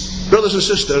place, brothers and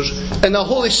sisters, in a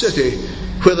holy city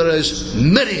where there is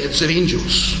myriads of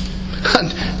angels.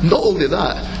 And not only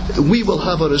that, we will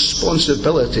have a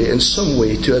responsibility in some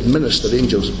way to administer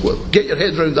angels. Well, get your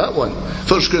head around that one. 1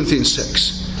 Corinthians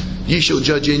 6. Ye shall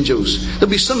judge angels.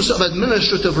 There'll be some sort of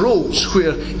administrative roles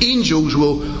where angels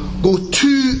will go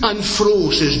to and fro,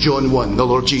 says John 1, the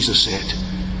Lord Jesus said.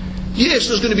 Yes,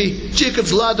 there's going to be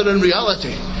Jacob's ladder in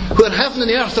reality, where heaven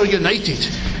and earth are united,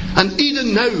 and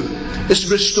Eden now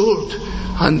is restored,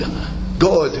 and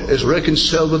God is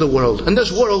reconciled with the world. And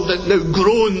this world that now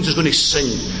groans is going to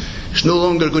sing. It's no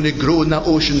longer going to groan that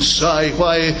ocean sigh.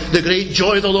 Why? The great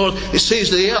joy of the Lord. It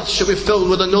says the earth shall be filled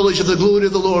with the knowledge of the glory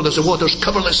of the Lord as the waters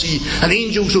cover the sea. And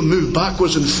angels will move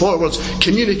backwards and forwards,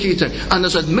 communicating. And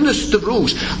there's administrative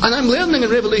roles. And I'm learning in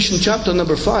Revelation chapter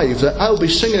number 5 that I'll be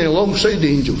singing alongside the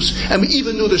angels. And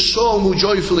even though the song will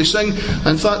joyfully sing,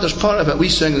 in fact there's part of it we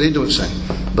sing and they don't sing.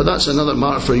 But that's another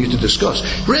matter for you to discuss.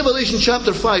 Revelation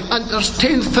chapter 5, and there's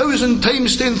 10,000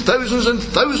 times 10,000s and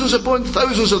thousands upon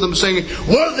thousands of them singing,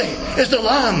 worthy is the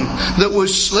Lamb that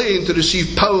was slain to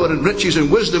receive power and riches and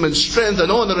wisdom and strength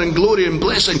and honour and glory and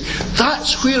blessing.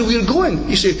 That's where we're going.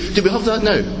 You say, do we have that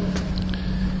now?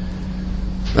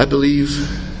 I believe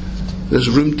this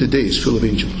room today is full of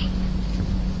angels.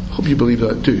 I hope you believe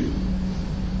that too.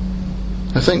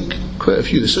 I think quite a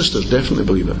few of the sisters definitely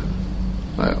believe it.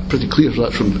 Pretty clear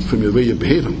that from the way you're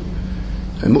behaving.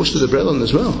 And most of the brethren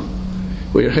as well.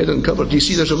 With your head uncovered. You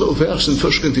see, there's a little verse in 1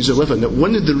 Corinthians 11 that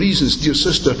one of the reasons, dear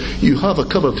sister, you have a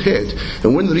covered head,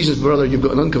 and one of the reasons, brother, you've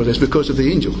got an uncovered head is because of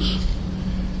the angels.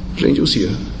 There's angels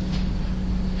here.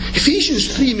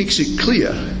 Ephesians 3 makes it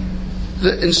clear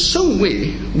that in some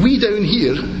way, we down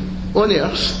here on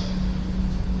earth,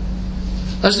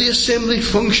 as the assembly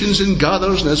functions and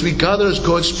gathers, and as we gather as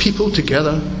God's people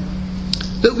together,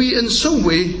 that we in some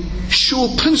way show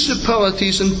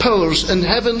principalities and powers in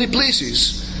heavenly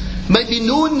places might be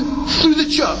known through the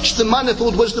church, the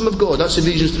manifold wisdom of God. That's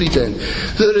Ephesians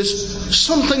 3:10. There is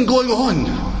something going on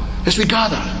as we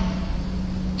gather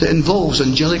that involves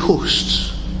angelic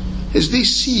hosts as they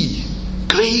see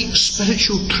great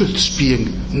spiritual truths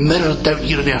being mirrored down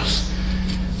here on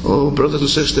earth. Oh, brothers and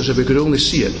sisters, if we could only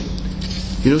see it.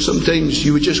 You know, sometimes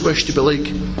you would just wish to be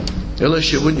like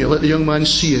Elisha, wouldn't you? Let the young man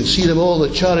see and see them all, the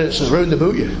chariots are round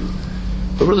about you.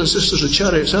 But brothers and sisters, the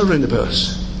chariots are round about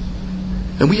us.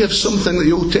 And we have something that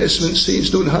the Old Testament saints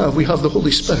don't have. We have the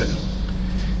Holy Spirit.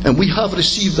 And we have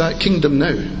received that kingdom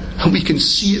now. And we can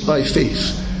see it by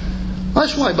faith.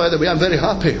 That's why, by the way, I'm very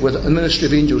happy with the ministry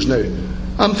of angels now.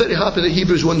 I'm very happy that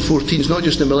Hebrews 1:14 is not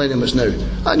just the millennium, it's now.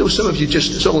 I know some of you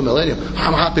just, it's all a millennium.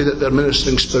 I'm happy that their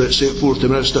ministering spirits sent forth to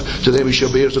minister to them who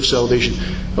shall be heirs of salvation.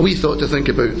 And we thought to think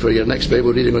about for your next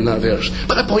Bible reading on that verse.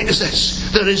 But the point is this.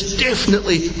 There is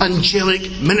definitely angelic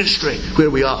ministry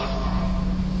where we are.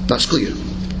 That's clear.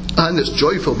 And it's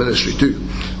joyful ministry too.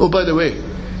 Oh, by the way,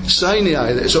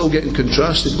 Sinai, that it's all getting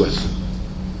contrasted with.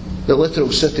 The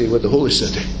literal city with the holy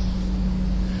city.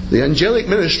 The angelic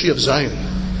ministry of Zion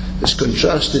is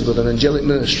contrasted with an angelic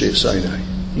ministry at Sinai.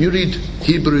 You read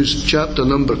Hebrews chapter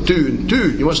number 2 and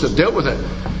 2. You must have dealt with it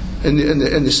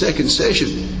in the second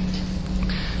session.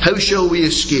 How shall we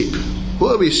escape?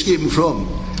 What are we escaping from?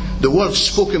 The words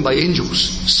spoken by angels.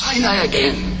 Sinai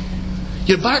again.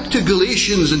 You're back to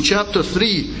Galatians in chapter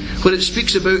 3, where it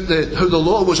speaks about how the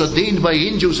law was ordained by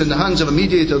angels in the hands of a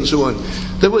mediator and so on.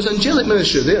 There was angelic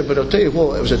ministry there, but I'll tell you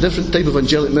what, it was a different type of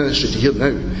angelic ministry to hear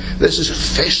now. This is a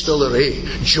festal array,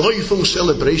 joyful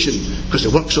celebration, because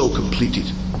the work's all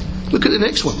completed. Look at the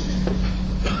next one.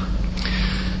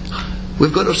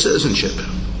 We've got our citizenship.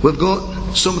 We've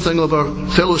got something of our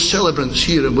fellow celebrants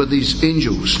here and with these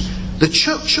angels. The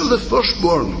church of the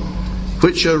firstborn,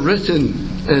 which are written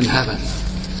in heaven.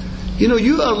 You know,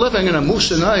 you are living in a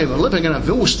we're living in a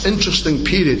most interesting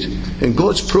period in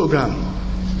God's program.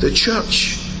 The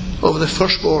church of the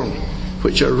firstborn,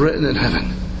 which are written in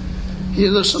heaven. You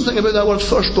know, there's something about that word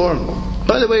firstborn.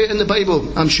 By the way, in the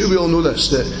Bible, I'm sure we all know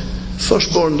this, that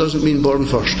firstborn doesn't mean born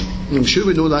first. I'm sure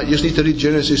we know that. You just need to read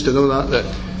Genesis to know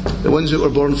that the ones that were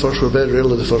born first were very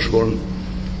rarely the firstborn.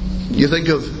 You think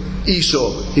of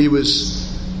Esau, he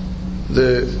was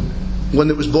the one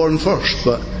that was born first,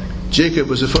 but Jacob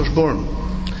was the firstborn.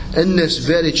 In this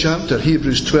very chapter,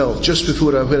 Hebrews 12, just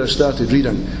before where I started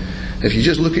reading, if you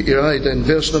just look at your eye, then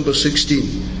verse number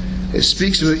 16, it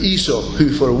speaks about Esau, who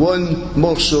for one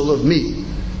morsel of meat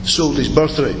sold his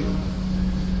birthright.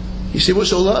 You say,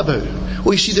 what's all that about?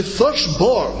 Well, you see, the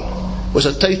firstborn was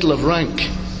a title of rank.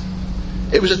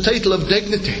 It was a title of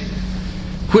dignity.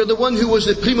 where the one who was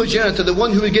the primogenitor, the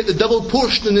one who would get the double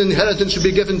portion in the inheritance, would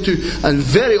be given to, and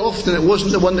very often it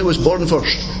wasn't the one that was born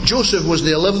first. Joseph was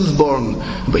the 11th born,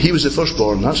 but he was the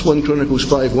firstborn. That's 1 Chronicles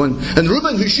 5:1. And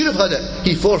Reuben, who should have had it,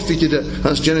 he forfeited it.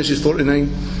 That's Genesis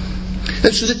 49.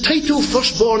 And so the title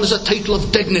firstborn is a title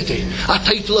of dignity, a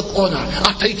title of honour,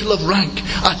 a title of rank,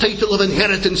 a title of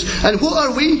inheritance. And what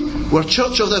are we? We're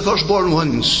church of the firstborn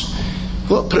ones.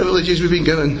 What privileges we've been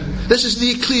given. This is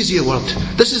the ecclesia word.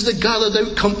 This is the gathered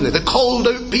out company, the called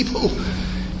out people.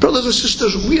 Brothers and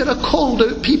sisters, we are a called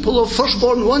out people of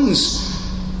firstborn ones.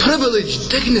 Privilege,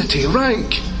 dignity,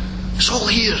 rank. It's all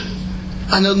here.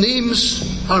 And our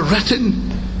names are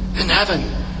written in heaven.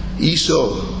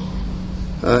 Esau,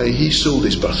 he sold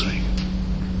his birthright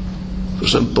for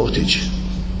some pottage.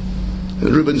 And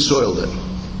Reuben soiled it.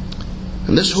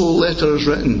 And this whole letter is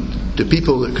written to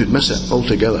people that could miss it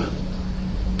altogether.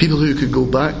 People who could go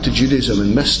back to Judaism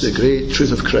and miss the great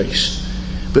truth of Christ.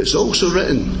 But it's also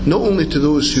written not only to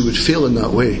those who would fail in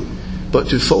that way, but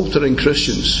to faltering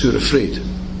Christians who are afraid.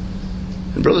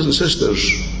 And brothers and sisters,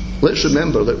 let's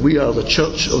remember that we are the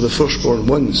church of the firstborn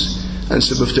ones. And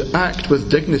so we have to act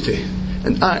with dignity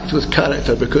and act with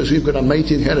character, because we've got a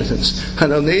mighty inheritance.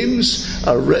 And our names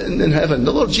are written in heaven.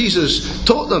 The Lord Jesus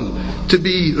taught them to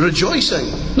be rejoicing,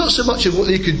 not so much in what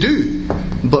they could do,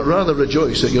 but rather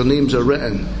rejoice that your names are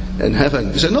written in heaven.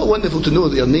 Is it not wonderful to know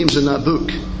that your name's in that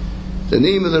book? The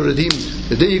name of the redeemed,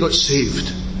 the day you got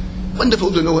saved.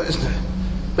 Wonderful to know it, isn't it?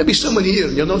 Maybe someone here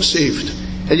and you're not saved,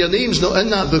 and your name's not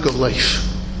in that book of life.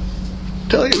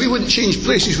 Tell you, we wouldn't change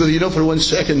places with you, not for 1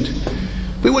 second.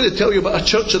 We want to tell you about a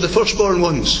church of the firstborn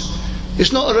ones.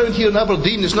 It's not around here in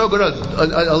Aberdeen. It's not got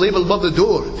a label above the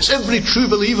door. It's every true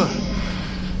believer.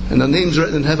 And their name's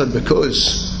written in heaven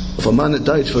because of a man that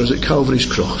died for us at Calvary's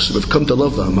cross. We've come to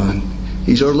love that man.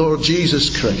 He's our Lord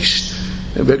Jesus Christ.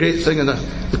 It'll be a great thing in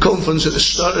the conference at the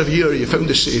start of the year. You found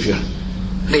the Saviour.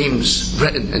 Names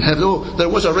written in heaven. Oh, there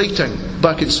was a writing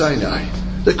back in Sinai.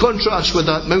 The contrast with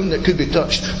that mountain that could be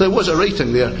touched. There was a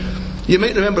writing there. You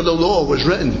might remember the law was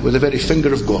written with the very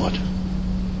finger of God.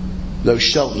 Thou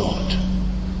shalt not.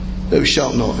 Thou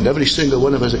shalt not. And every single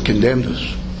one of us that condemned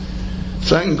us.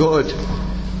 Thank God,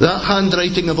 that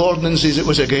handwriting of ordinances that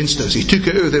was against us, He took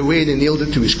it out of the way and He nailed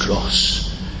it to His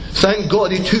cross. Thank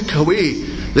God He took away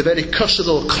the very curse of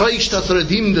the law. Christ hath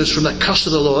redeemed us from the curse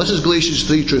of the law. This is Galatians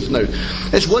 3 truth now.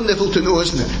 It's wonderful to know,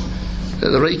 isn't it,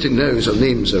 that the writing now is our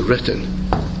names are written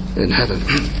in heaven.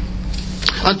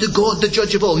 And to God, the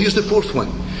judge of all. Here's the fourth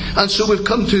one. And so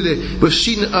we've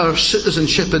seen our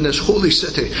citizenship in this holy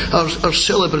city, our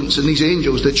celebrants and these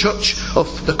angels, the church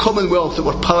of the commonwealth that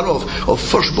we're part of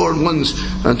firstborn ones,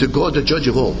 and to God, the judge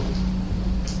of all.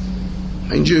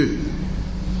 Mind you,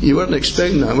 you weren't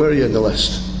expecting that, were you, in the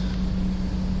list?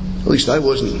 At least I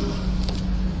wasn't.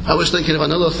 I was thinking of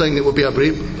another thing that would be a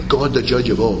great God, the judge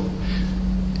of all.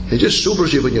 It just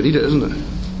sobers you when you read it, isn't it?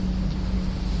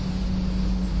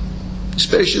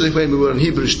 Especially when we were in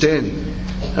Hebrews 10.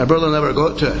 Our brother never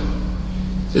got to it.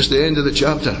 It's the end of the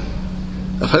chapter.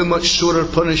 Of how much sorer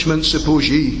punishment suppose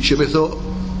ye should be thought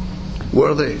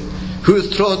worthy, who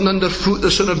hath trodden under foot the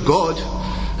Son of God,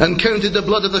 and counted the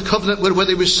blood of the covenant wherewith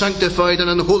he was sanctified an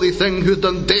unholy thing, who hath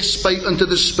done despite unto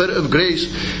the Spirit of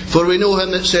grace. For we know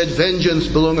him that said, Vengeance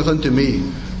belongeth unto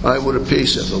me, I will repay,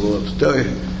 saith the Lord. Tell you,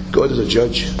 God is a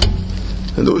judge,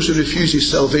 and those who refuse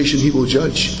His salvation He will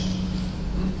judge.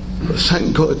 But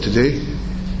thank God today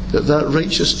that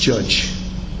righteous judge,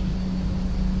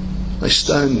 I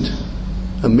stand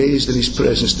amazed in His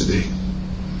presence today.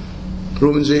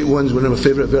 Romans 8:1 is one of my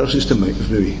favourite verses to make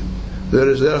with me. There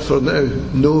is therefore now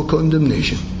no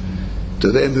condemnation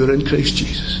to them who are in Christ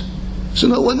Jesus.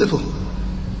 Isn't that wonderful?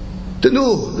 To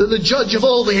know that the judge of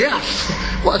all the earth,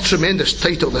 what a tremendous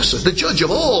title this is, the judge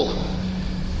of all.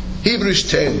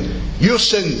 Hebrews 10, your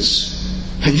sins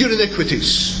and your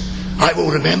iniquities I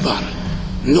will remember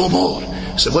no more.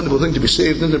 It's a wonderful thing to be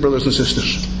saved, isn't it, brothers and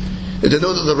sisters? And to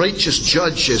know that the righteous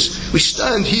judge is, we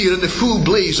stand here in the full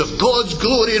blaze of God's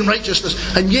glory and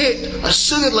righteousness, and yet a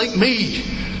sinner like me,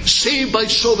 saved by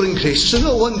sovereign grace. Isn't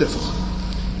that wonderful?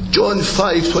 John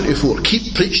 5:24.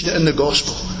 Keep preaching it in the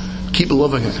gospel. Keep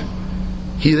loving it.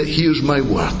 He that hears my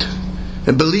word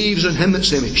and believes in Him that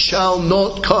sent me shall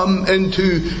not come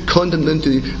into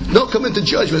not come into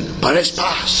judgment, but is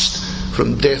passed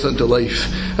from death unto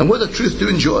life. And what a truth to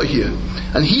enjoy here.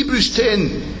 And Hebrews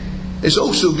 10 is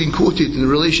also being quoted in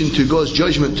relation to God's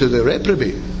judgment to the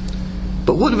reprobate.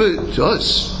 But what about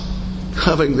us?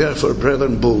 Having therefore,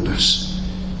 brethren, boldness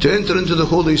to enter into the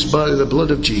holiest by the blood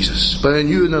of Jesus, by a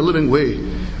new and a living way,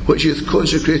 which He hath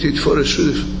consecrated for us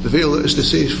through the veil that is to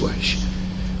save flesh.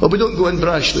 Well, we don't go in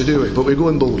brashly, do we? But we go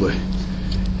in boldly.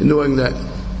 knowing that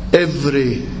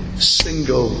every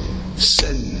single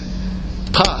sin,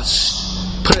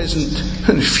 past, present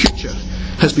and future,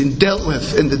 has been dealt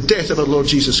with in the death of our Lord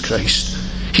Jesus Christ.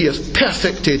 He hath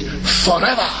perfected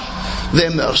forever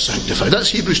them that are sanctified. That's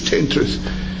Hebrews 10 truth.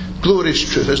 Glorious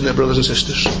truth, isn't it, brothers and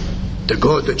sisters? The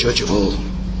God, the judge of all.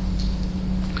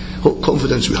 What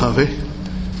confidence we have,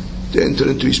 to enter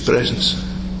into His presence.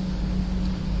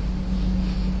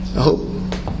 I hope,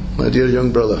 my dear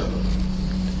young brother,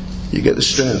 you get the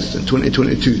strength in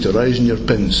 2022 to rise in your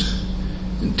pins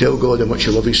and tell God how much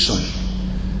you love His Son.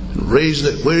 And raise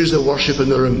the worship in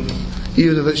the room,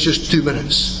 even if it's just 2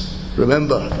 minutes.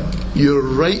 Remember, your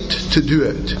right to do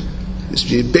it is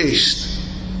to be based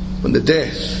on the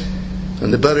death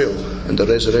and the burial and the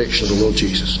resurrection of the Lord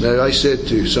Jesus. Now, I said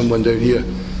to someone down here,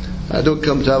 I don't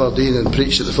come to Aberdeen and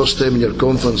preach at the first time in your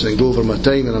conference and go over my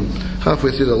time, and I'm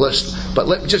halfway through the list.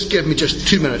 But just give me just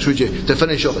 2 minutes, would you, to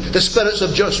finish off. The spirits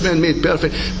of just men made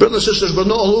perfect. Brothers and sisters, we're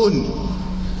not alone.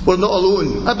 We're not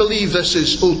alone. I believe this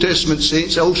is Old Testament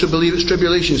saints. I also believe it's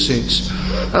tribulation saints.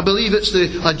 I believe it's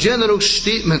a general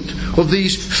statement of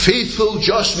these faithful,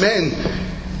 just men.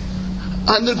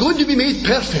 And they're going to be made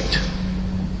perfect.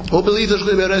 I believe there's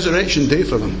going to be a resurrection day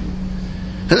for them.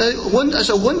 And it's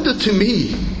a wonder to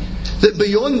me that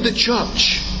beyond the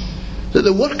church, that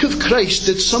the work of Christ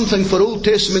did something for Old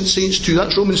Testament saints too.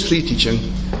 That's Romans 3 teaching.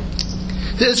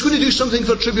 That it's going to do something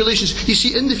for tribulations. You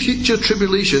see, in the future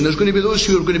tribulation, there's going to be those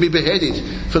who are going to be beheaded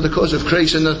for the cause of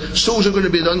Christ, and their souls are going to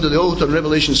be under the altar in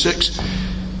Revelation 6.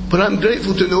 But I'm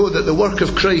grateful to know that the work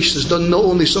of Christ has done not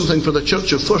only something for the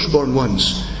church of firstborn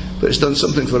ones, but it's done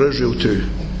something for Israel too,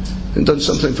 and done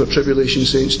something for tribulation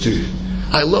saints too.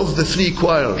 I love the 3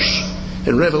 choirs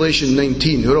in Revelation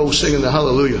 19 who are all singing the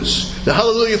hallelujahs. The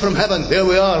hallelujah from heaven, there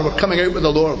we are, we're coming out with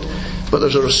the Lord. But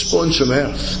there's a response from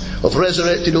earth of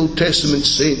resurrected Old Testament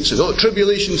saints and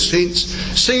tribulation saints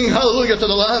singing hallelujah to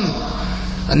the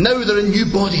Lamb. And now they're in new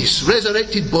bodies,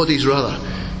 resurrected bodies rather.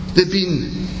 They've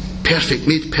been perfect,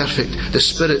 made perfect. The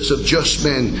spirits of just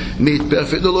men made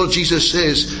perfect. The Lord Jesus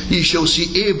says, ye shall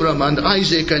see Abraham and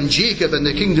Isaac and Jacob in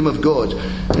the kingdom of God,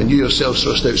 and you yourselves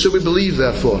thrust out. So we believe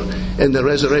therefore in the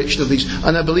resurrection of these,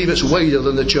 and I believe it's wider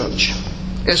than the church.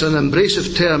 It's an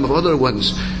embracive term of other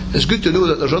ones. It's good to know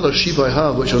that there's other sheep I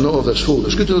have which are not of this fold.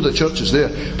 It's good to know the church is there,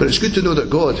 but it's good to know that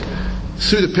God,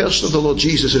 through the person of the Lord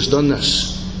Jesus, has done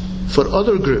this for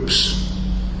other groups.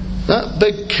 That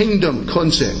big kingdom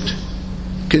concept,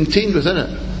 contained within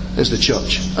it is the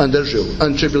church and Israel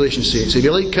and tribulation saints. If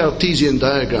you like Cartesian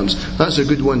diagrams, that's a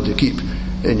good one to keep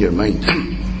in your mind.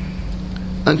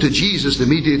 And to Jesus, the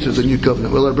mediator of the new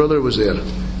covenant. Well, our brother was there.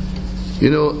 You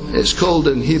know, it's called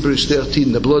in Hebrews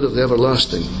 13 the blood of the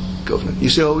everlasting covenant. You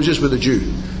say, oh, it was just with a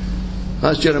Jew.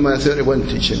 That's Jeremiah 31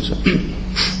 teaching.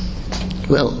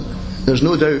 Well, there's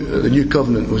no doubt that the new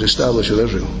covenant was established with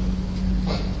Israel.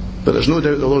 But there's no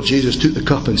doubt the Lord Jesus took the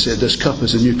cup and said, this cup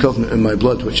is the new covenant in my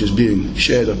blood, which is being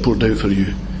shed or poured out for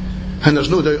you. And there's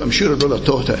no doubt, I'm sure our brother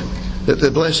taught it, that the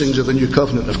blessings of the new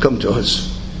covenant have come to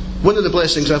us. One of the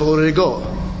blessings I've already got.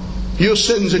 Your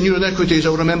sins and your iniquities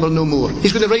I'll remember no more.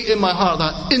 He's going to write in my heart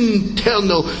that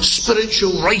internal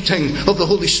spiritual writing of the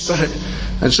Holy Spirit.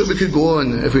 And so we could go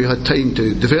on, if we had time,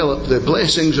 to develop the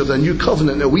blessings of the new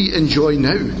covenant that we enjoy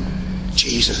now.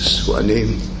 Jesus, what a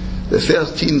name. The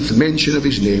 13th mention of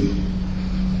his name.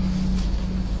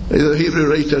 The Hebrew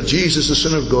writer, Jesus, the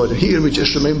Son of God. And here we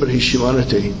just remember his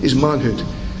humanity, his manhood.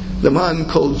 The man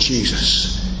called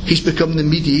Jesus. He's become the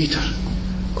mediator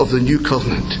of the new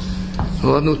covenant.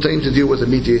 I'll have no time to deal with the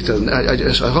mediator.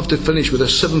 I have to finish with a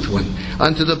 7th one.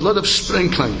 And to the blood of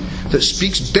sprinkling that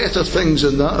speaks better things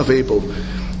than that of Abel.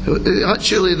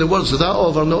 Actually, the words that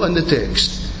of are not in the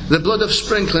text. The blood of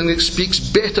sprinkling that speaks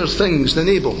better things than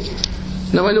Abel.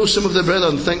 Now, I know some of the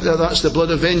brethren think that that's the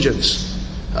blood of vengeance.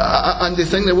 And they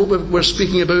think that what we're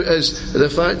speaking about is the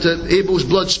fact that Abel's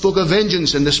blood spoke of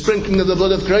vengeance, and the sprinkling of the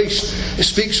blood of Christ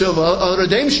speaks of a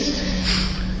redemption.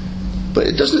 But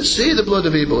it doesn't say the blood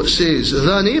of Abel, it says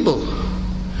than Abel.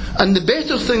 And the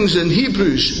better things in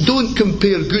Hebrews don't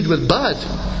compare good with bad.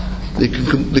 They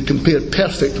compare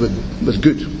perfect with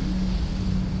good.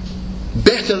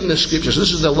 Better in the scriptures.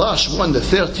 This is the last one, the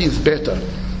 13th better.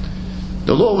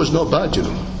 The law was not bad, you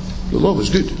know. The law was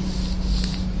good.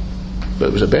 But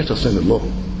it was a better thing than law.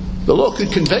 The law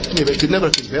could convict me, but it could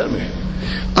never convert me.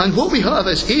 And what we have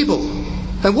is Abel.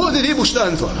 And what did Abel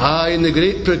stand for? In the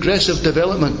great progressive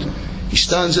development. He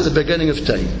stands at the beginning of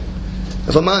time.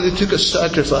 Of a man who took a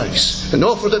sacrifice and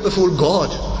offered it before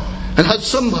God, and had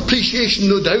some appreciation,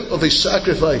 no doubt, of his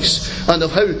sacrifice and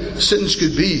of how sins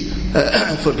could be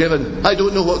forgiven. I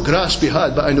don't know what grasp he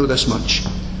had, but I know this much.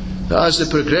 that as the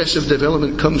progressive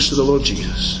development comes to the Lord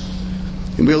Jesus,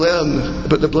 and we learn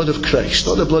about the blood of Christ,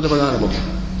 not the blood of an animal,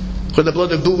 where the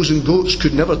blood of bulls and goats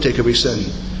could never take away sin.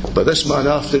 But this man,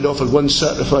 after he'd offered one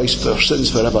sacrifice for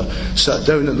sins forever, sat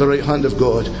down at the right hand of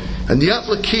God. And the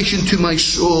application to my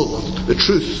soul of the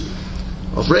truth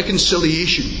of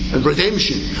reconciliation and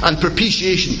redemption and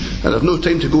propitiation, and I've no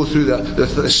time to go through that,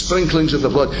 the sprinklings of the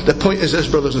blood. The point is this,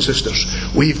 brothers and sisters,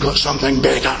 we've got something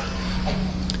better.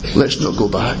 Let's not go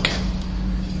back.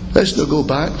 Let's not go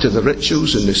back to the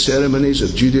rituals and the ceremonies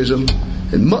of Judaism.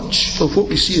 And much of what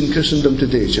we see in Christendom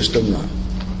today is just done that.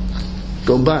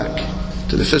 Gone back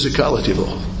to the physicality of it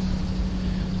all.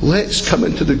 Let's come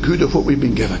into the good of what we've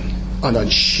been given, an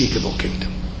unshakable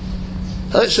kingdom.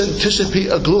 Let's anticipate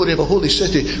a glory of a holy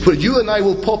city where you and I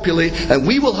will populate, and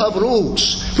we will have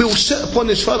roles. We will sit upon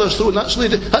his Father's throne. That's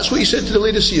what he said to the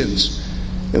Laodiceans.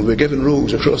 And we're given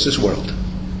roles across this world.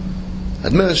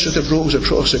 Administrative roles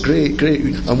across a great,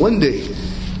 and one day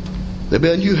there'll be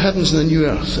a new heavens and a new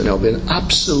earth, and it'll be an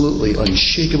absolutely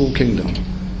unshakable kingdom.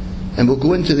 And we'll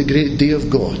go into the great day of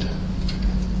God,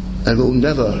 and we'll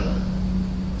never,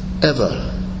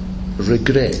 ever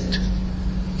regret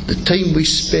the time we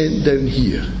spent down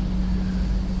here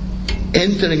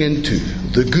entering into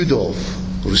the good of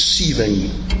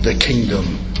receiving the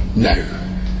kingdom now.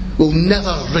 We'll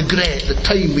never regret the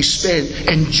time we spent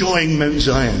enjoying Mount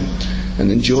Zion and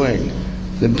enjoying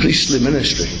the priestly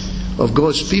ministry of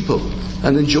God's people,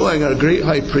 and enjoying our great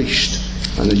high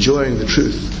priest, and enjoying the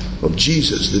truth of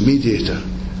Jesus, the mediator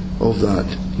of that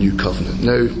new covenant.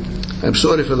 Now, I'm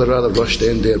sorry for the rather rushed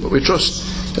end there, but we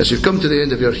trust as you've come to the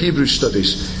end of your Hebrew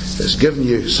studies, it's given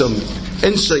you some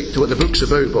insight to what the book's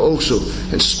about, but also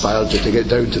inspired you to get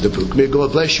down to the book. May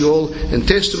God bless you all in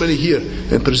testimony here,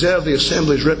 and preserve the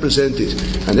assemblies represented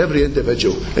and every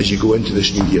individual as you go into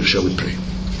this new year. Shall we pray?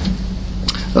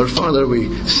 Our Father, we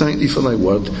thank Thee for Thy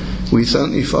word. We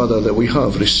thank Thee, Father, that we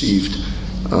have received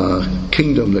a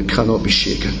kingdom that cannot be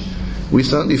shaken. We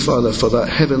thank Thee, Father, for that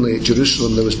heavenly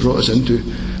Jerusalem that was brought us into.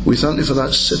 We thank Thee for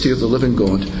that city of the living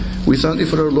God. We thank Thee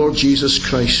for our Lord Jesus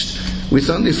Christ. We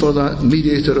thank Thee for that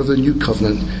mediator of the new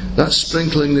covenant, that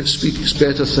sprinkling that speaks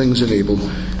better things than Abel.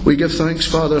 We give thanks,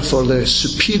 Father, for the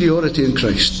superiority in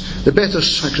Christ, the better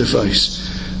sacrifice.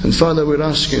 And Father, we're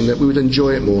asking that we would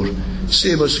enjoy it more.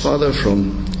 Save us, Father,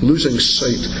 from losing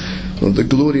sight of the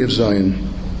glory of Zion.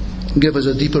 Give us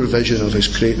a deeper vision of His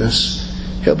greatness.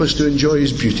 Help us to enjoy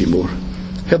His beauty more.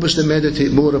 Help us to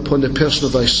meditate more upon the person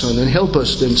of Thy Son, and help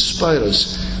us to inspire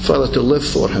us, Father, to live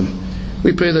for Him.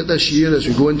 We pray that this year, as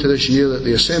we go into this year, that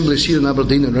the assemblies here in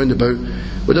Aberdeen and round about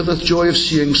would have the joy of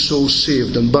seeing souls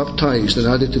saved and baptised and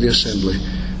added to the assembly.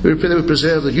 We pray that we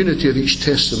preserve the unity of each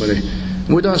testimony.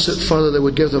 And we'd ask that, Father, that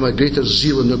would give them a greater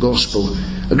zeal in the gospel,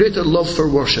 a greater love for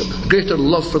worship, a greater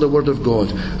love for the Word of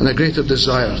God, and a greater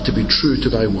desire to be true to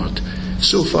Thy Word.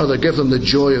 So, Father, give them the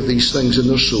joy of these things in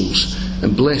their souls,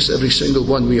 and bless every single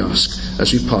one, we ask,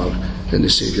 as we part in the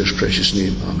Saviour's precious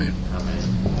name. Amen.